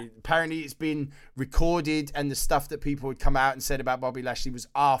 Okay. Apparently it's been recorded, and the stuff that people had come out and said about Bobby Lashley was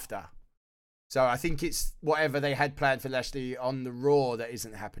after. So I think it's whatever they had planned for Lashley on the Raw that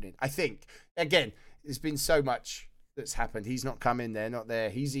isn't happening. I think, again, there's been so much that's happened. He's not coming. They're not there.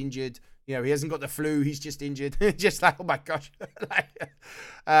 He's injured. You know, he hasn't got the flu. He's just injured. Just like, oh my gosh.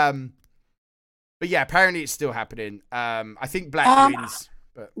 But yeah, apparently it's still happening. I think Black wins.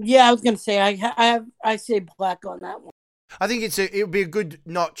 But yeah, I was gonna say I say Black on that one. I think it would be a good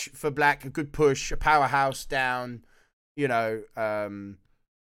notch for Black, a good push, a powerhouse down. You know,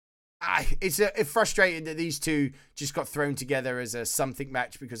 it's frustrating that these two just got thrown together as a something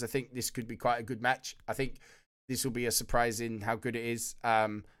match, because I think this could be quite a good match. I think this will be a surprise in how good it is.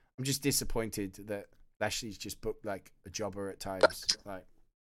 I'm just disappointed that Lashley's just booked like a jobber at times. Like,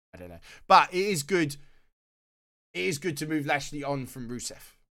 I don't know, but it is good. It is good to move Lashley on from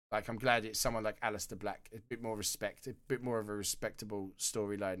Rusev. Like, I'm glad it's someone like Aleister Black. A bit more respect, a bit more of a respectable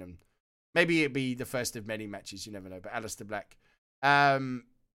storyline, and maybe it'd be the first of many matches. You never know. But Aleister Black. And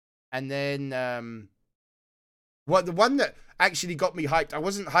then the one that actually got me hyped, I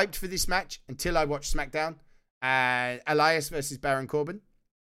wasn't hyped for this match until I watched SmackDown, and Elias versus Baron Corbin.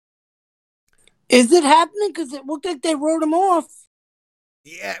 Is it happening? Because it looked like they wrote him off.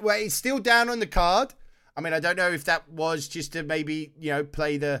 Yeah, well, it's still down on the card. I mean, I don't know if that was just to maybe, you know,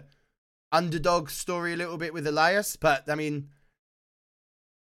 play the underdog story a little bit with Elias, but I mean,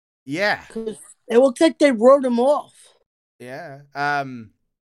 yeah. It looks like they wrote him off. Yeah.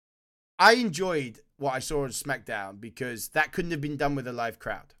 I enjoyed what I saw on SmackDown because that couldn't have been done with a live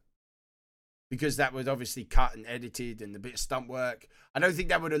crowd. Because that was obviously cut and edited and a bit of stunt work. I don't think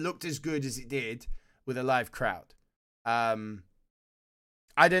that would have looked as good as it did with a live crowd. I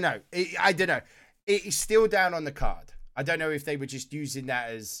don't know. I don't know. It's still down on the card. I don't know if they were just using that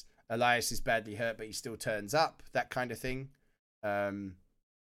as Elias is badly hurt, but he still turns up, that kind of thing. But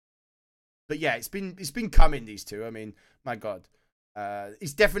yeah, it's been coming, these two. I mean, my God.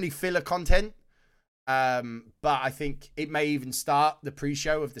 It's definitely filler content. But I think it may even start the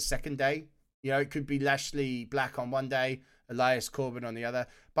pre-show of the second day. You know, it could be Lashley Black on one day, Elias Corbin on the other.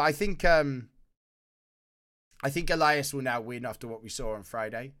 But I think Elias will now win after what we saw on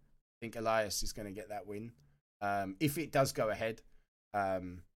Friday. I think Elias is going to get that win. If it does go ahead. I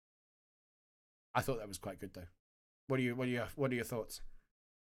thought that was quite good though. What are your thoughts?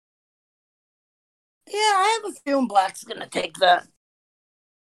 Yeah, I have a feeling Black's going to take that.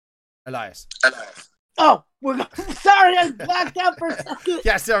 Elias. Oh, sorry, I blacked out for a second.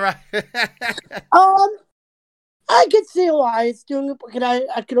 Yes, all right. I could see Elias doing it, but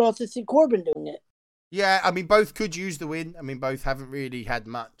I could also see Corbin doing it. Yeah, I mean, both could use the win. I mean, both haven't really had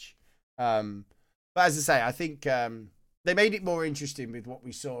much. But as I say, I think they made it more interesting with what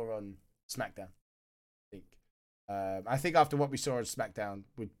we saw on SmackDown. I think after what we saw on SmackDown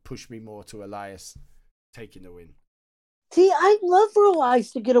would push me more to Elias taking the win. See, I'd love for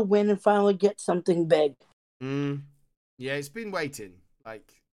Elias to get a win and finally get something big. Yeah, it's been waiting.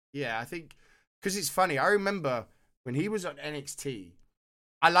 Like, yeah, I think because it's funny. I remember when he was on NXT,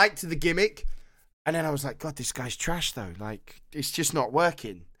 I liked the gimmick, and then I was like, God, this guy's trash though. Like, it's just not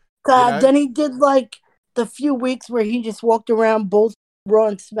working. Then he did like the few weeks where he just walked around both Raw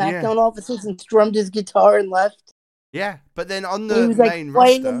and SmackDown offices and strummed his guitar and left. Yeah, but then on the main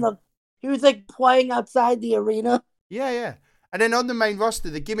roster, he was like playing outside the arena. Yeah. And then on the main roster,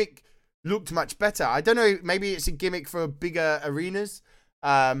 the gimmick looked much better. I don't know, maybe it's a gimmick for bigger arenas,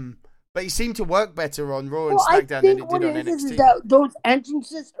 but he seemed to work better on Raw and SmackDown than it did on NXT. Is that those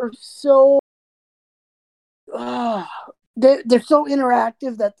entrances are so... they're so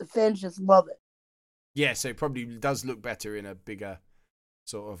interactive that the fans just love it. Yeah, so it probably does look better in a bigger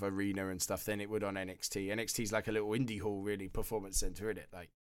sort of arena and stuff than it would on NXT. NXT's like a little indie hall, really, performance center, isn't it? Like,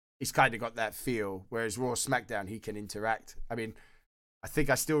 it's kind of got that feel, whereas Raw SmackDown, he can interact. I mean, I think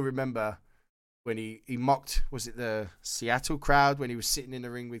I still remember when he mocked, was it the Seattle crowd when he was sitting in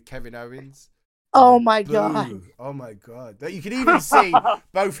the ring with Kevin Owens? Oh my God. Oh my God. You can even see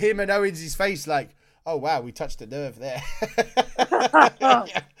both him and Owens' face like, oh wow, we touched a nerve there.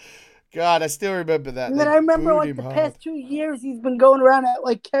 God, I still remember that. And then I remember like the past 2 years he's been going around at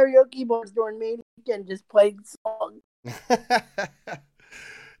like karaoke bars during Mania and just playing songs.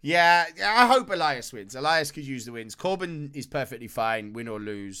 Yeah, I hope Elias wins. Elias could use the wins. Corbin is perfectly fine, win or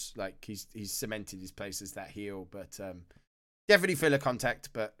lose. Like he's cemented his place as that heel, but definitely filler content,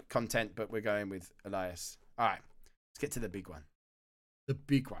 but we're going with Elias. All right, let's get to the big one. The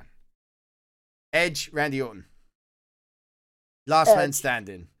big one. Edge, Randy Orton. Last man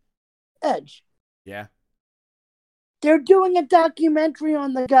standing. Edge. Yeah. They're doing a documentary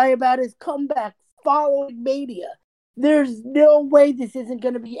on the guy about his comeback following Mania. There's no way this isn't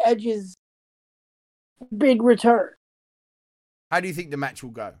going to be Edge's big return. How do you think the match will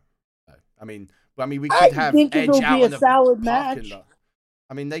go? I mean, we could have Edge out on the parking lot.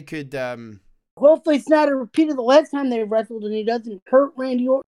 I mean, they could. Hopefully, it's not a repeat of the last time they wrestled, and he doesn't hurt Randy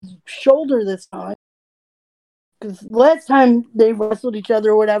Orton's shoulder this time. Because last time they wrestled each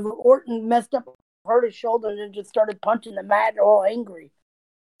other or whatever, Orton messed up, hurt his shoulder, and then just started punching the mat, all angry.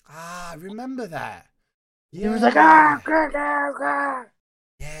 I remember that. Yeah. He was like, ah.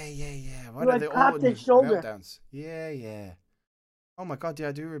 Yeah. What are the Orton meltdowns? Yeah. Oh my God, yeah,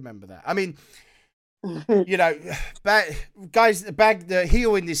 I do remember that. I mean, you know, the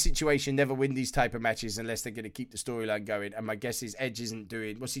heel in this situation never win these type of matches unless they're going to keep the storyline going. And my guess is Edge isn't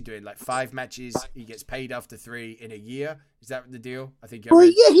doing, what's he doing? Like 5 matches. He gets paid after 3 in a year. Is that the deal? I think.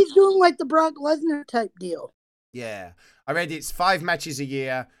 He's doing like the Brock Lesnar type deal. Yeah. I read it's 5 matches a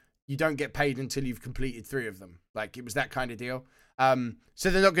year. You don't get paid until you've completed 3 of them. Like it was that kind of deal.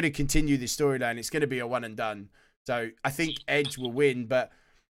 So they're not going to continue this storyline. It's going to be a one and done. So I think Edge will win, but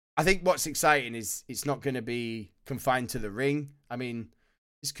I think what's exciting is it's not going to be confined to the ring. I mean,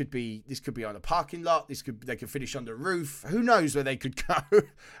 this could be on a parking lot. They could finish on the roof. Who knows where they could go,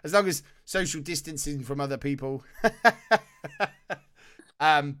 as long as social distancing from other people.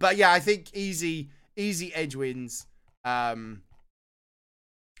 But yeah, I think easy Edge wins. And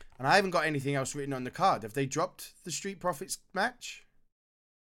I haven't got anything else written on the card. Have they dropped the Street Profits match?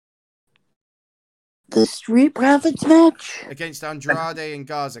 The Street Profits match? Against Andrade and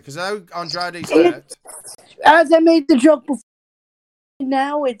Garza. Because I know Andrade's hurt. As I made the joke before,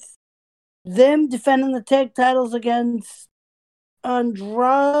 now it's them defending the tag titles against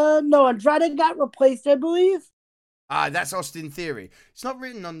Andrade. No, Andrade got replaced, I believe. That's Austin Theory. It's not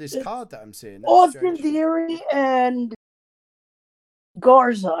written on this card that I'm seeing. That's Austin Theory and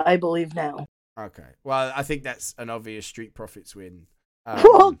Garza, I believe now. Okay. Well, I think that's an obvious Street Profits win.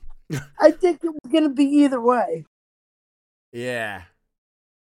 Well, I think it was going to be either way. Yeah.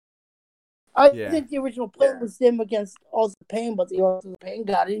 I think the original plan was them against Austin Payne, but the Austin Payne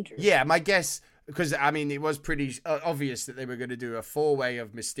got injured. Yeah, my guess, because, I mean, it was pretty obvious that they were going to do a 4-way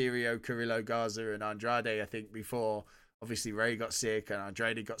of Mysterio, Carrillo, Garza, and Andrade, I think, before, obviously, Ray got sick and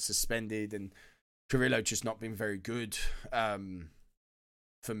Andrade got suspended, and Carrillo just not been very good.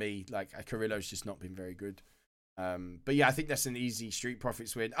 For me, like, Carrillo's just not been very good. But yeah, I think that's an easy Street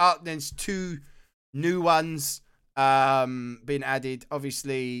Profits win. There's 2 new ones being added.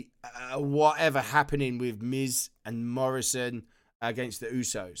 Obviously, whatever happening with Miz and Morrison against the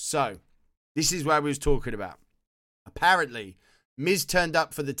Usos. So, this is what we was talking about. Apparently, Miz turned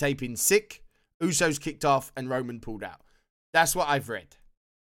up for the taping sick, Usos kicked off, and Roman pulled out. That's what I've read.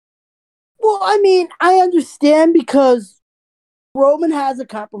 Well, I mean, I understand because Roman has a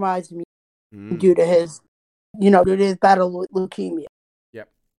compromised immune due to his battle with leukemia. Yep.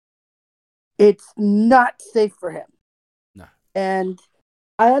 It's not safe for him. No. And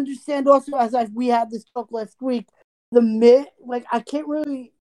I understand also, we had this talk last week, the Miz, like, I can't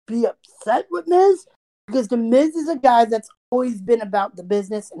really be upset with Miz because the Miz is a guy that's always been about the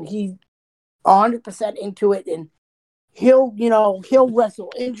business and he's 100% into it, and he'll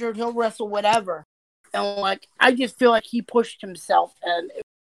wrestle injured, he'll wrestle whatever. And like, I just feel like he pushed himself, and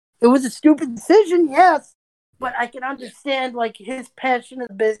it was a stupid decision, yes, but I can understand like his passion of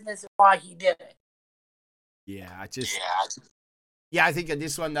the business and why he did it. I think in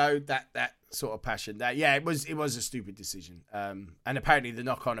this one though, that sort of passion, it was a stupid decision. And apparently the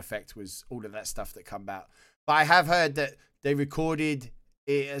knock-on effect was all of that stuff that come out. But I have heard that they recorded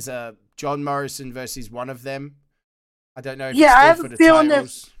it as a John Morrison versus one of them. I don't know if it's I have for a the feeling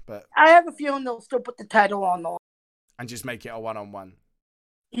titles, but I have a feeling they'll still put the title on the line. And just make it a one-on-one.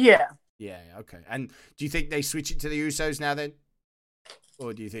 Yeah. Yeah, okay. And do you think they switch it to the Usos now then?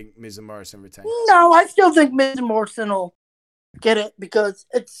 Or do you think Miz and Morrison retain? No, I still think Miz and Morrison will get it because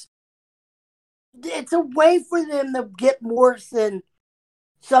it's a way for them to get Morrison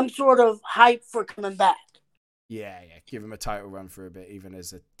some sort of hype for coming back. Yeah. Give him a title run for a bit, even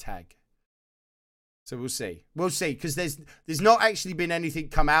as a tag. So we'll see. Because there's not actually been anything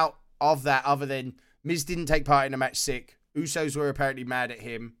come out of that other than Miz didn't take part in the match sick. Usos were apparently mad at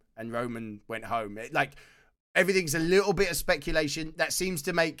him, and Roman went home. Everything's a little bit of speculation. That seems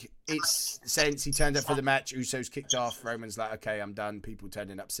to make its sense. He turned up for the match. Usos kicked off. Roman's like, okay, I'm done. People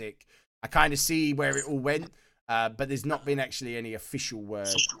turning up sick. I kind of see where it all went, but there's not been actually any official word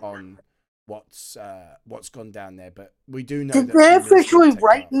on what's gone down there. But we do know. Did they officially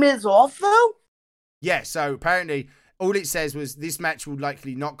write Miz off though? Yeah. So apparently, all it says was this match will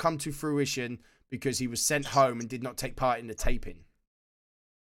likely not come to fruition because he was sent home and did not take part in the taping.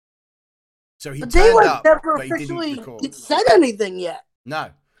 So he turned up, but he didn't record. Said anything yet? No,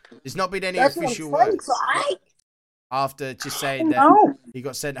 there's not been any official words. So after just saying that he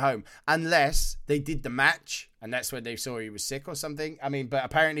got sent home, unless they did the match and that's when they saw he was sick or something. I mean, but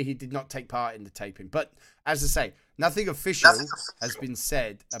apparently he did not take part in the taping. But as I say, nothing official has been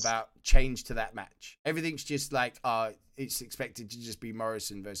said about change to that match. Everything's just like, it's expected to just be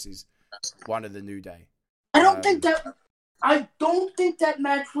Morrison versus one of the New Day. I don't think that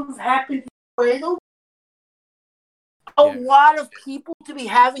match would have happened anyway, though. A lot of people to be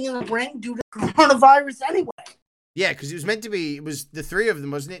having in the ring due to coronavirus anyway. Yeah, because it was the three of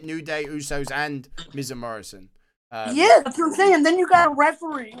them, wasn't it? New Day, Usos, and Miz and Morrison. Yeah, that's what I'm saying. And then you got a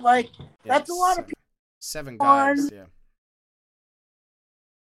referee. Like, that's a lot of people. 7 guys, yeah.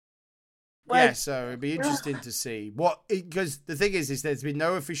 Like, so it'd be interesting to see because the thing is there's been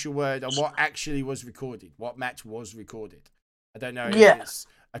no official word on what actually was recorded, what match was recorded. I don't know if it's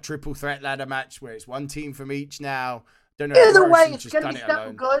a triple threat ladder match where it's one team from each now. Don't know. Either way, it's going to be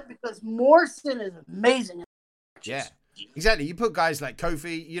something good because Morrison is amazing. Yeah, exactly. You put guys like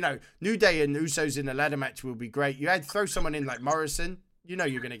Kofi, New Day and Usos in a ladder match will be great. You throw someone in like Morrison, you're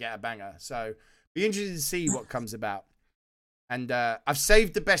going to get a banger. So be interested to see what comes about. And I've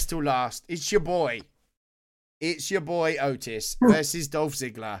saved the best till last. It's your boy Otis versus Dolph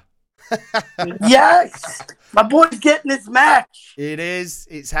Ziggler. Yes, my boy's getting his match. It is.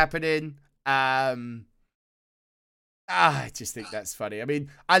 It's happening. I just think that's funny. I mean,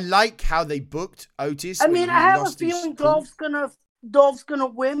 I like how they booked Otis. I mean, I have a feeling Dolph's gonna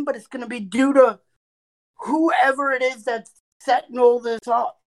win, but it's gonna be due to whoever it is that's setting all this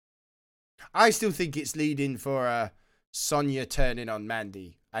up. I still think it's leading for Sonya turning on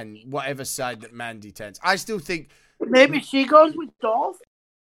Mandy and whatever side that Mandy turns. I still think maybe she goes with Dolph.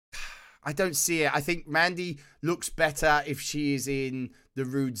 I don't see it. I think Mandy looks better if she is in the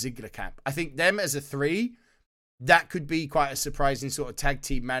Rude Ziggler camp. I think them as a 3. That could be quite a surprising sort of tag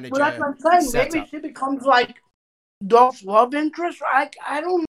team manager. Well, that's what I'm saying. Maybe she becomes like Dolph's love interest. I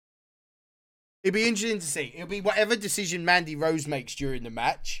don't know. It'd be interesting to see. It'll be whatever decision Mandy Rose makes during the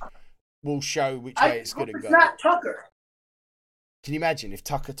match will show which way it's going to go. It's not Tucker. Can you imagine if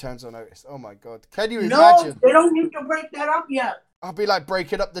Tucker turns on Otis? Oh my God. Can you imagine? No, they don't need to break that up yet. I'll be like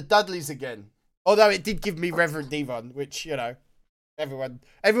breaking up the Dudleys again. Although it did give me Reverend Devon, which, everyone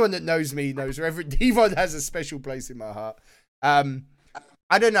that knows me knows Reverend Devon has a special place in my heart.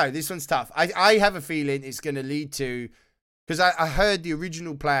 I don't know. This one's tough. I have a feeling it's going to lead to, because I heard the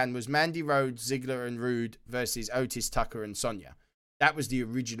original plan was Mandy Rhodes, Ziggler and Rude versus Otis, Tucker and Sonya. That was the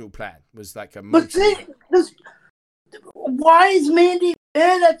original plan. Was like a. But why is Mandy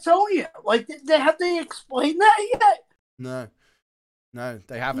mad at Sonya? Like, have they explained that yet? No,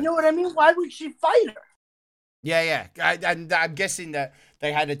 they haven't. You know what I mean? Why would she fight her? Yeah. And I'm guessing that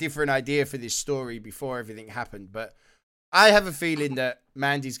they had a different idea for this story before everything happened. But I have a feeling that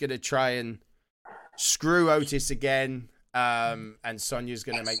Mandy's going to try and screw Otis again, and Sonya's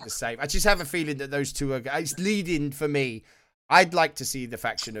going to make the save. I just have a feeling that those two are... It's leading for me. I'd like to see the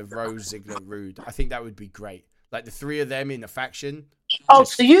faction of Rose, Ziggler, Rude. I think that would be great. Like the 3 of them in a faction. Oh,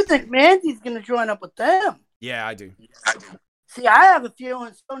 so you think Mandy's going to join up with them? Yeah, I do. See, I have a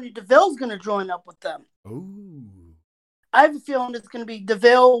feeling Sonya Deville's going to join up with them. Ooh. I have a feeling it's going to be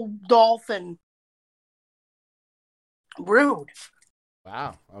Deville, Dolph, and Rude.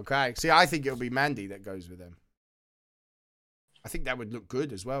 Wow. Okay. See, I think it'll be Mandy that goes with them. I think that would look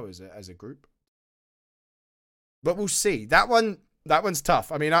good as well as a group. But we'll see. That one's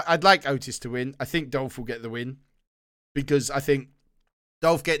tough. I mean, I'd like Otis to win. I think Dolph will get the win because I think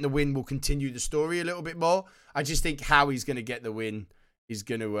Dolph getting the win will continue the story a little bit more. I just think how he's going to get the win is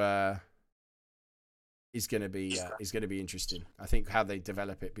going to be interesting. I think how they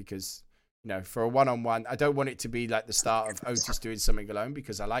develop it because, for a one-on-one, I don't want it to be like the start of Otis doing something alone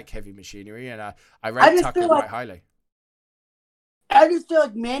because I like Heavy Machinery and I rate Tucker quite highly. I just feel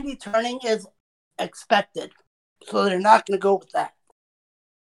like Mandy turning is expected. So they're not going to go with that.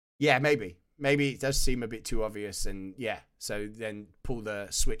 Yeah, maybe. Maybe it does seem a bit too obvious. And so then pull the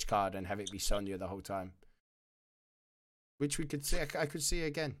switch card and have it be Sonya the whole time. Which we could see. I could see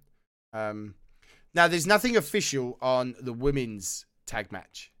again. Now, there's nothing official on the women's tag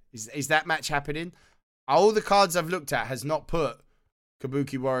match. Is that match happening? All the cards I've looked at has not put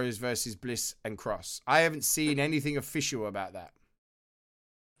Kabuki Warriors versus Bliss and Cross. I haven't seen anything official about that.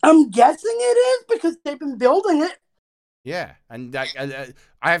 I'm guessing it is because they've been building it. Yeah, and I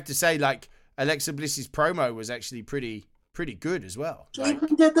have to say, like Alexa Bliss's promo was actually pretty good as well. She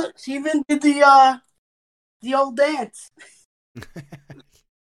even did the old dance.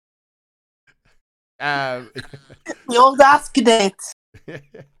 The old Oscar dance.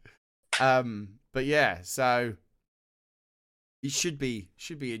 But yeah, so It should be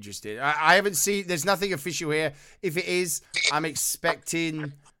interesting. I haven't seen. There's nothing official here. If it is, I'm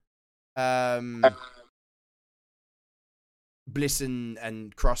expecting Bliss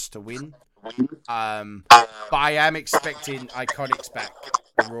and Cross to win. But I am expecting Iconics back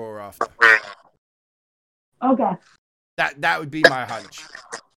for Raw after. Okay. That would be my hunch.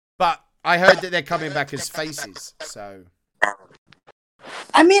 But I heard that they're coming back as faces, so.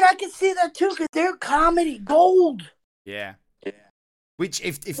 I mean, I can see that too because they're comedy gold. Yeah. Which,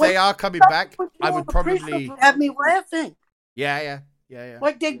 if they are coming back, I would probably have me laughing. Yeah.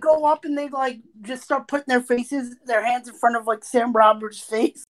 Like they go up and they like just start putting their hands in front of like Sam Roberts'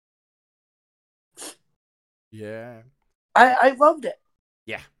 face. Yeah. I loved it.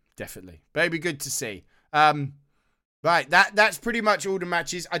 Yeah, definitely. But it'd be good to see. Right, that's pretty much all the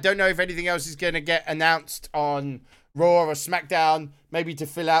matches. I don't know if anything else is going to get announced on Raw or SmackDown, maybe to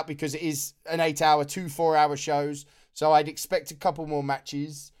fill out because it is an 8-hour, 4-hour shows. So I'd expect a couple more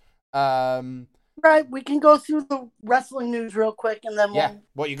matches. Right, we can go through the wrestling news real quick, and then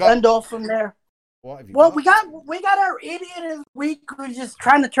what you got? End off from there. What have you got? we got our idiot of the week who's just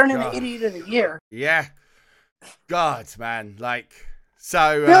trying to turn into idiot of the year. Yeah, God, man,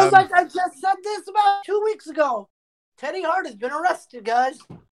 so. Feels like I just said this about 2 weeks ago. Teddy Hart has been arrested, guys.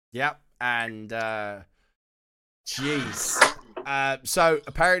 Yep, and jeez. So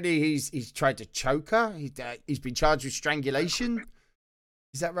apparently he's tried to choke her. He's been charged with strangulation.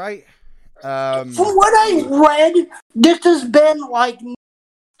 Is that right? From what I read, this has been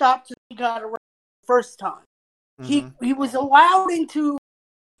stopped since he got arrested the first time. Mm-hmm. He was allowed into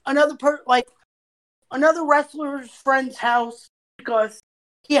another wrestler's friend's house because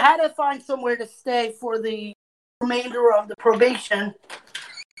he had to find somewhere to stay for the remainder of the probation.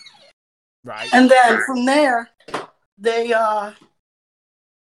 Right. And then from there, he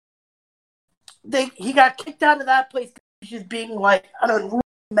got kicked out of that place because he's being an unruly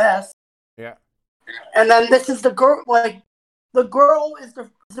mess. Yeah. And then this is the girl. The girl is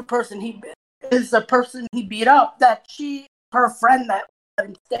the person he beat up. That her friend that let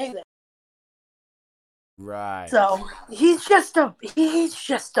him stay there. Right. So he's just a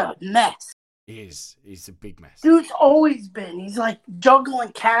mess. He's a big mess. Dude's always been. He's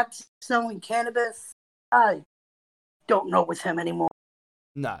juggling cats, selling cannabis. I don't know with him anymore.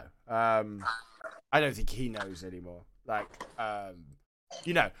 No. I don't think he knows anymore.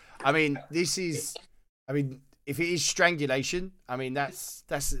 If it is strangulation,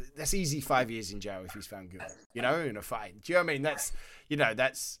 that's easy 5 years in jail if he's found guilty, in a fight. Do you know what I mean? That's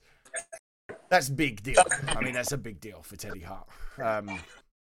big deal. That's a big deal for Teddy Hart.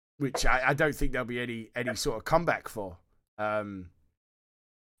 Which I don't think there'll be any sort of comeback for him.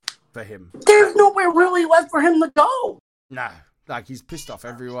 There's nowhere really left for him to go. No, he's pissed off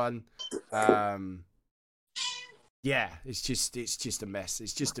everyone. Yeah, it's just a mess.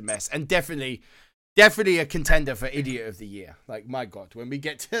 It's just a mess, and definitely a contender for Idiot of the Year. My God, when we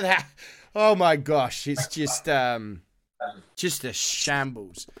get to that, oh my gosh, it's just a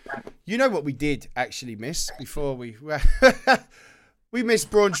shambles. You know what we did actually miss before we we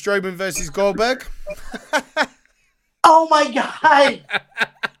missed Braun Strowman versus Goldberg. Oh my God.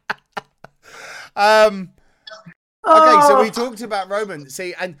 Okay, so we talked about Roman.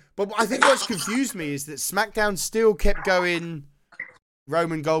 But I think what's confused me is that SmackDown still kept going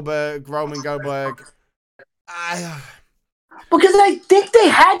Roman Goldberg. Because I think they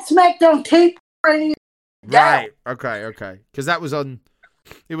had SmackDown tape ready. Right. Okay. Because that was on.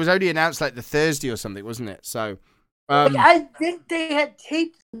 It was only announced the Thursday or something, wasn't it? So. I think they had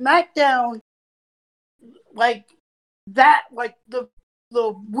taped SmackDown the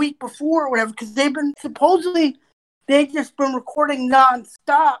week before or whatever, because they've just been recording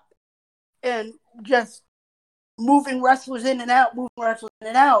nonstop and just moving wrestlers in and out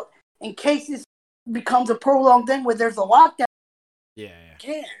in case this becomes a prolonged thing where there's a lockdown. Yeah.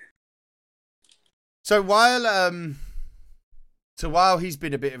 Yeah. So while he's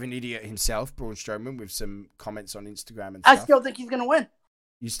been a bit of an idiot himself, Braun Strowman, with some comments on Instagram and stuff, I still think he's going to win.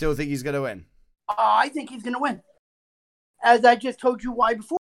 You still think he's going to win? I think he's going to win. As I just told you why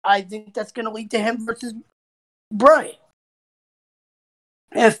before, I think that's going to lead to him versus Bray.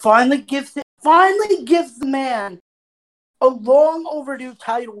 It finally gives the man a long overdue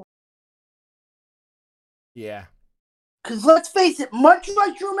title. Yeah. Because let's face it, much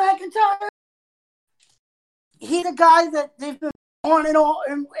like Drew McIntyre, he's a guy that they've been on and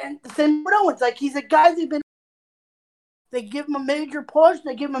on, and the same with Owens. He's a guy they give him a major push,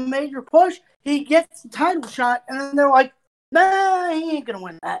 he gets the title shot, and then they're like, nah, he ain't gonna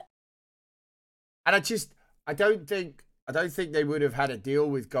win that. And I don't think they would have had a deal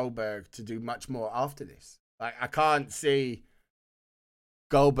with Goldberg to do much more after this. I can't see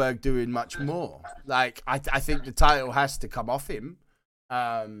Goldberg doing much more. Like, I think the title has to come off him.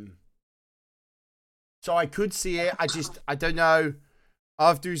 So I could see it. I don't know.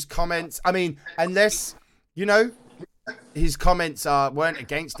 After his comments, I mean, unless, you know, his comments weren't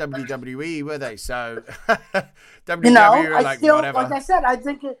against WWE, were they? So WWE you know, are like, whatever. Like I said, I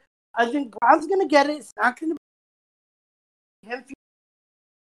think Braun's gonna get it. It's not gonna be him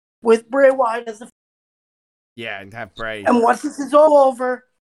with Bray Wyatt as the and have Bray. And once this is all over,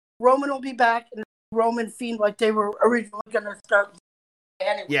 Roman will be back and Roman Fiend like they were originally gonna start.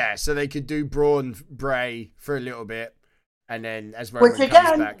 Anyway. Yeah, so they could do Braun Bray for a little bit, and then as Roman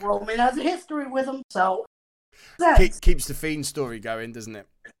comes back, Roman has a history with him, so keeps the Fiend story going, doesn't it?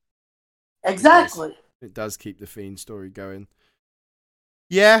 Exactly. It does keep the Fiend story going.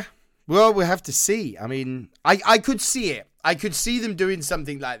 Yeah, well, we'll have to see. I mean, I could see it. I could see them doing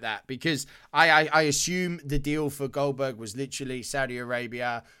something like that because I assume the deal for Goldberg was literally Saudi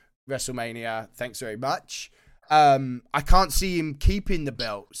Arabia, WrestleMania. Thanks very much. I can't see him keeping the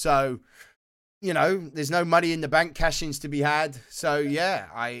belt. So, you know, there's no money in the bank cash-ins to be had. So, yeah,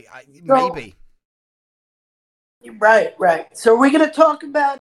 maybe. Right. So we're going to talk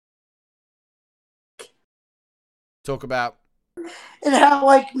about and how,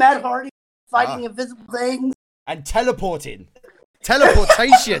 like, Matt Hardy fighting invisible things. And teleportation.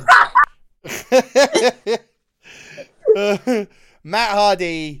 Matt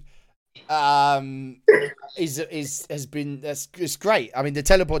Hardy it's great. I mean, the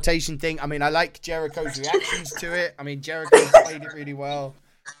teleportation thing. I mean, I like Jericho's reactions to it. I mean, Jericho played it really well.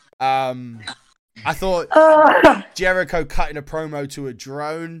 I thought Jericho cutting a promo to a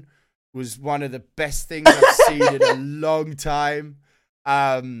drone was one of the best things I've seen in a long time.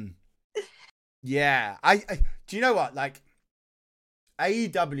 Yeah, I do you know what? Like,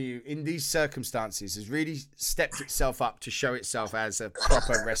 AEW in these circumstances has really stepped itself up to show itself as a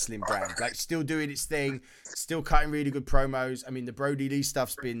proper wrestling brand. Like, still doing its thing, still cutting really good promos. I mean, the Brody Lee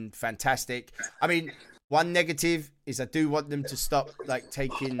stuff's been fantastic. I mean, one negative is I do want them to stop, like,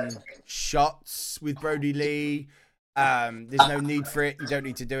 taking shots with Brody Lee. There's no need for it. You don't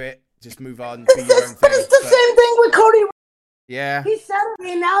need to do it. Just move on. Do your own thing. It's the same thing with Cody. Yeah. He sat at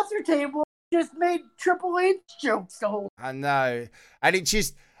the announcer table. Just made Triple H jokes the whole time. I know. And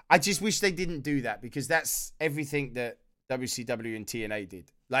I just wish they didn't do that because that's everything that WCW and TNA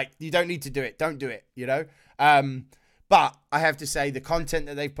did. Like, you don't need to do it. Don't do it, you know? But I have to say the content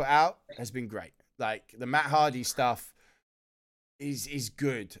that they've put out has been great. Like, the Matt Hardy stuff is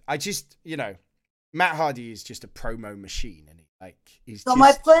good. I just, you know, Matt Hardy is just a promo machine. And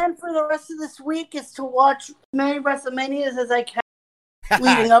my plan for the rest of this week is to watch as many WrestleManias as I can.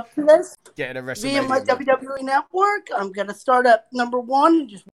 Leading up to this, getting a WrestleMania via my WWE network, I'm gonna start at number 1 and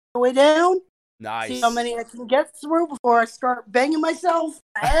just work my way down. Nice. See how many I can get through before I start banging myself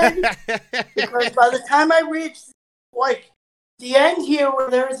in the head. Because by the time I reach like the end here, where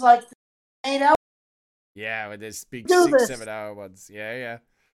there's like 8 hours. Yeah, with this big 6-7 hour ones. Yeah.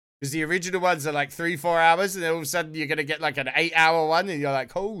 Because the original ones are like 3-4 hours, and then all of a sudden you're gonna get like an 8-hour one, and you're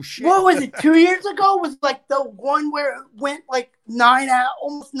like, "Oh shit!" What was it? 2 years ago was like the one where it went like 9 hours,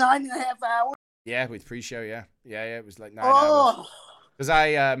 almost 9.5 hours. Yeah, with pre-show. Yeah. It was like 9 hours. Because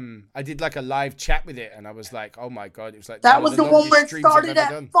I did like a live chat with it, and I was like, "Oh my god!" It was like that was the one where it started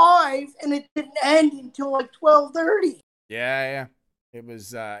at 5 and it didn't end until like 12:30. Yeah. It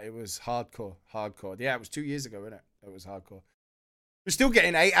was hardcore. Yeah, it was 2 years ago, wasn't it? It was hardcore. We're still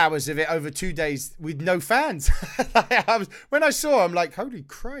getting 8 hours of it over 2 days with no fans. When I saw, I'm like, holy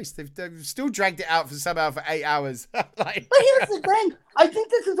Christ, they've still dragged it out for 8 hours. But here's the thing. I think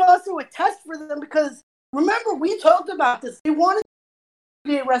this is also a test for them because, remember, we talked about this. They wanted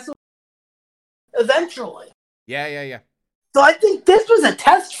to be a wrestler eventually. Yeah. So I think this was a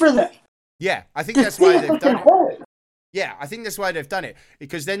test for them. Yeah, I think that's why they've done it. Yeah, I think that's why they've done it.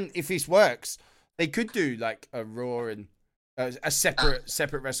 Because then if this works, they could do like a Raw and a separate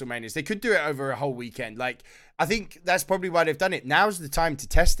WrestleManias. They could do it over a whole weekend. Like, I think that's probably why they've done it. Now's the time to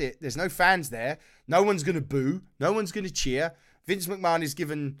test it. There's no fans there. No one's going to boo. No one's going to cheer. Vince McMahon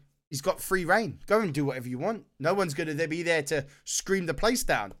he's got free reign. Go and do whatever you want. No one's going to be there to scream the place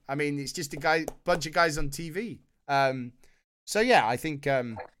down. I mean, it's just a bunch of guys on TV. So yeah, I think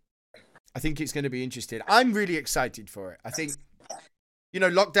it's going to be interesting. I'm really excited for it. I think, you know,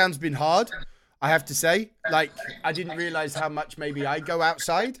 lockdown's been hard. I have to say, like, I didn't realize how much maybe I go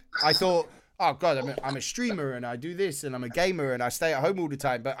outside. I thought, oh God, I'm a streamer and I do this and I'm a gamer and I stay at home all the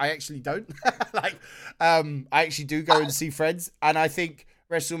time, but I actually don't. I actually do go and see friends. And I think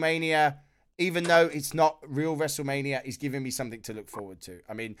WrestleMania even though it's not real WrestleMania, is giving me something to look forward to.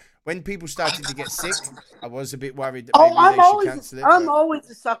 I mean, when people started to get sick, I was a bit worried that maybe they should cancel it. I'm always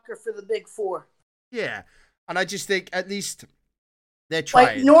a sucker for the Big Four. Yeah, and I just think at least they're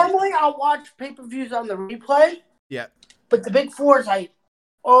trying. Like, normally I'll watch pay-per-views on the replay. Yeah. But the Big Fours I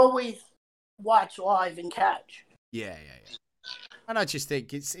always watch live and catch. Yeah. And I just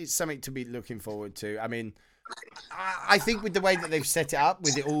think it's something to be looking forward to. I mean, I think with the way that they've set it up,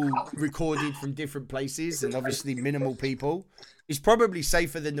 with it all recorded from different places and obviously minimal people, it's probably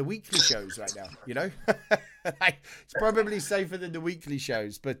safer than the weekly shows right now, you know? It's probably safer than the weekly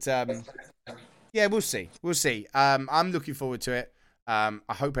shows. But, yeah, we'll see. I'm looking forward to it. I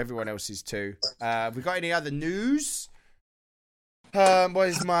hope everyone else is too. Have we got any other news? What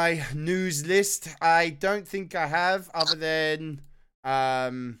is my news list? I don't think I have, other than...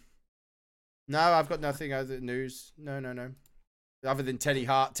 No, I've got nothing other than news. No. Other than Teddy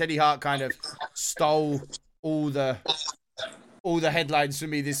Hart. Teddy Hart kind of stole all the headlines for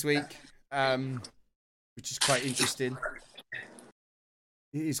me this week, which is quite interesting.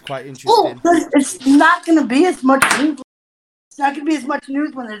 It is quite interesting. Well, it's not going to be as much news. It's not going to be as much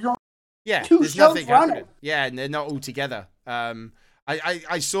news when there's only two shows nothing running. happening. Yeah, and they're not all together.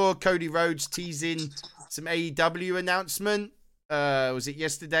 I saw Cody Rhodes teasing some AEW announcement. Was it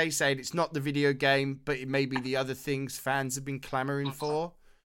yesterday? Saying it's not the video game, but it may be the other things fans have been clamoring for.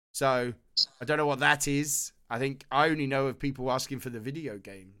 So I don't know what that is. I think I only know of people asking for the video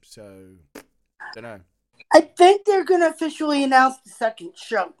game. So I don't know. I think they're going to officially announce the second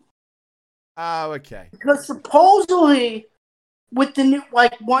show. Oh, okay. Because supposedly, with the new,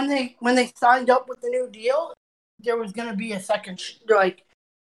 like when they signed up with the new deal, there was going to be a second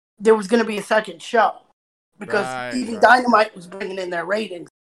show. Because even Dynamite was bringing in their ratings.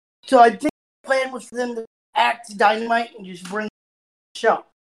 So I think the plan was for them to act Dynamite and just bring the show.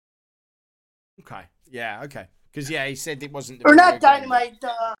 Okay. Yeah, okay. Because, he said it wasn't... Or not Dynamite,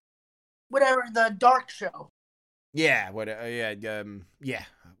 whatever, the Dark Show. Yeah, yeah.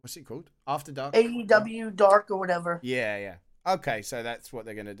 What's it called? After Dark? AEW Dark or whatever. Yeah. Okay, so that's what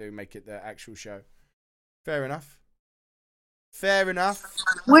they're going to do, make it the actual show. Fair enough.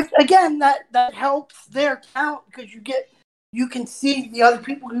 Which, again, that helps their count because you can see the other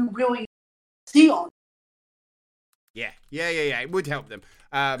people who really see on. Yeah. It would help them.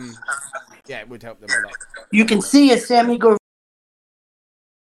 It would help them a lot. You can see a Sammy Guevara,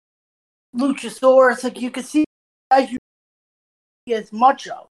 Luchasaurus, like you can see as you see as much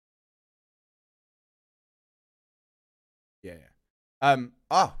of. Yeah.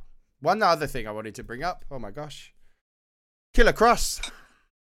 One other thing I wanted to bring up. Oh my gosh. Killer Kross.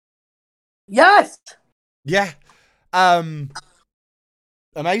 Yes. Yeah.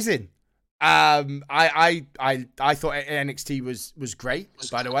 Amazing. I thought NXT was great,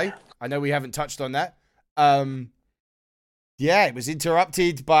 by the way. I know we haven't touched on that. It was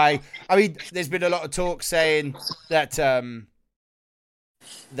interrupted by, there's been a lot of talk saying that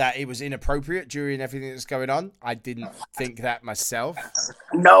that it was inappropriate during everything that's going on. I didn't think that myself.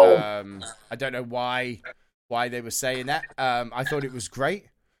 No. I don't know why they were saying that. I thought it was great.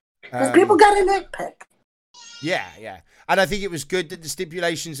 Because people got a nitpick. Yeah. And I think it was good that the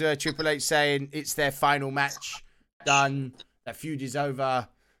stipulations are Triple H saying it's their final match, done, that feud is over,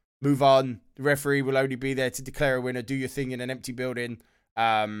 move on. The referee will only be there to declare a winner, do your thing in an empty building.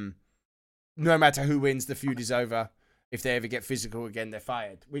 No matter who wins, the feud is over. If they ever get physical again, they're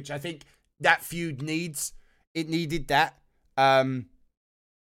fired. Which I think that feud needs. It needed that. It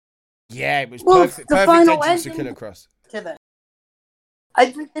was perfect. Perfect entrance to Killer Kross. I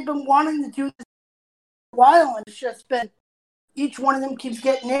think they've been wanting to do this for a while, and it's just been each one of them keeps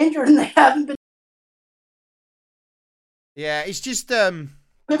getting injured, and they haven't been. Yeah, it's just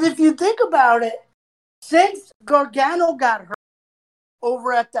Because if you think about it, since Gargano got hurt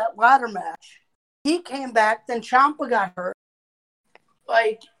over at that ladder match, he came back. Then Ciampa got hurt.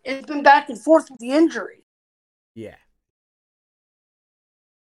 Like, it's been back and forth with the injury. Yeah.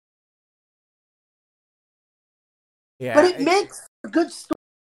 Yeah, but it makes a good story.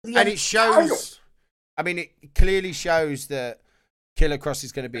 And it shows, it clearly shows that Killer Kross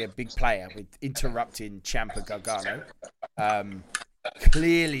is going to be a big player with interrupting Ciampa Gargano.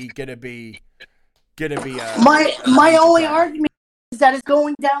 Clearly going to be my only argument is that it's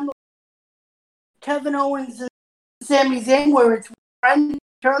going down the Kevin Owens and Sami Zayn where it's friendly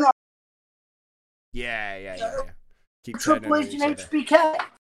turn on. Yeah. Keep Triple H and HBK.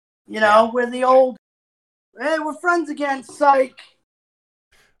 Where the old, hey, we're friends again, psych.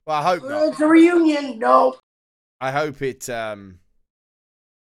 Well, I hope not. It's a reunion. No. I hope it.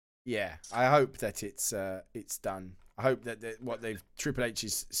 Yeah, I hope that it's done. I hope that what Triple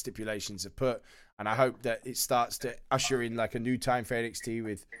H's stipulations have put, and I hope that it starts to usher in like a new time for NXT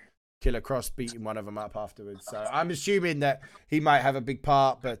with Killer Kross beating one of them up afterwards. So I'm assuming that he might have a big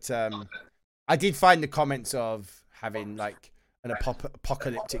part, but I did find the comments of having like an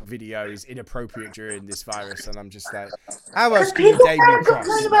apocalyptic video is inappropriate during this virus, and I'm just like, how else can you debut Kross?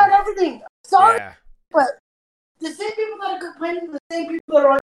 Complain about everything. Sorry, but the same people that are complaining are the same people that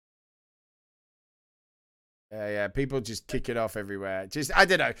are. Yeah, people just kick it off everywhere. Just, I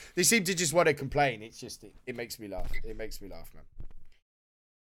don't know. They seem to just want to complain. It's just, it makes me laugh. It makes me laugh, man.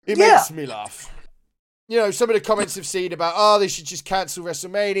 It makes me laugh. You know, some of the comments I've seen about, they should just cancel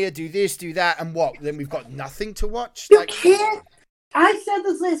WrestleMania, do this, do that, and what? Then we've got nothing to watch? You can't. I said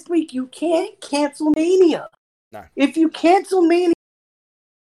this last week. You can't cancel Mania. No. If you cancel Mania.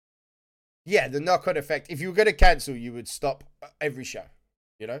 Yeah, the knock-on effect. If you were going to cancel, you would stop every show,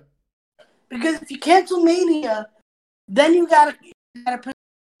 you know? Because if you cancel Mania, then you gotta put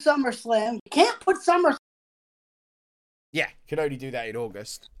SummerSlam. You can't put SummerSlam. Yeah, you can only do that in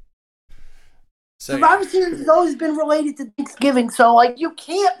August. So, Survivor Series has always been related to Thanksgiving, so like you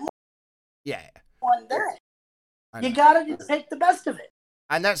can't. Yeah. One day. You gotta just take the best of it.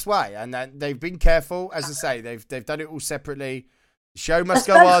 And that's why. And they've been careful, as I say. They've done it all separately. The show must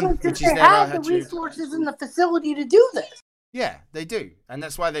go on, which is their have the resources and the facility to do this. Yeah, they do. And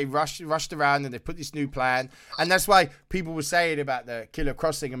that's why they rushed around and they put this new plan. And that's why people were saying about the Killer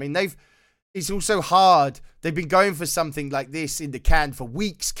Kross thing. I mean, it's also hard. They've been going for something like this in the can for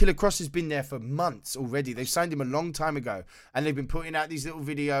weeks. Killer Kross has been there for months already. They've signed him a long time ago. And they've been putting out these little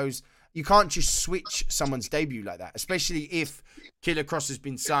videos. You can't just switch someone's debut like that, especially if Killer Kross has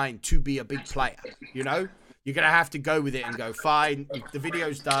been signed to be a big player, you know? You're going to have to go with it and go, fine, the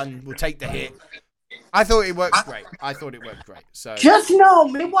video's done. We'll take the hit. I thought it worked great. So just know,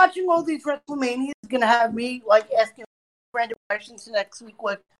 me watching all these WrestleManias is gonna have me like asking random questions next week.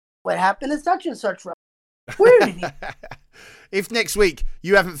 What happened to such and such? Where did he? If next week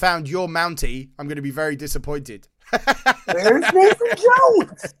you haven't found your Mountie, I'm going to be very disappointed. Where's Nathan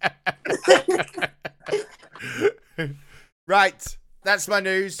Jones? Right, that's my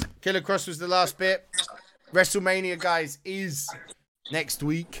news. Killer Kross was the last bit. WrestleMania, guys, is next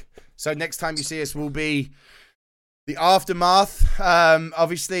week. So next time you see us will be the aftermath.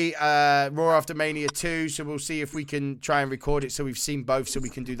 Obviously, Raw after Mania 2. So we'll see if we can try and record it so we've seen both so we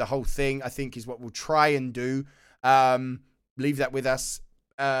can do the whole thing, I think is what we'll try and do. Leave that with us.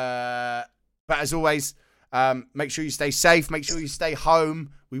 But as always, make sure you stay safe. Make sure you stay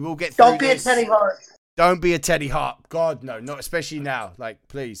home. We will get through this. Don't be a Teddy Hart. Don't be a Teddy Hart. God, no. Not especially now. Like,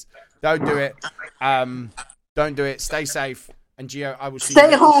 please. Don't do it. Don't do it. Stay safe. And Gio, I will see you.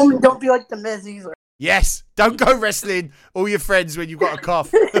 Stay home and don't be like the Miz either. Yes. Don't go wrestling all your friends when you've got a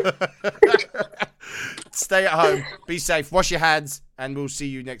cough. Stay at home. Be safe. Wash your hands. And we'll see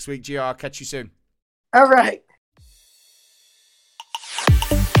you next week. Gio, I'll catch you soon. All right.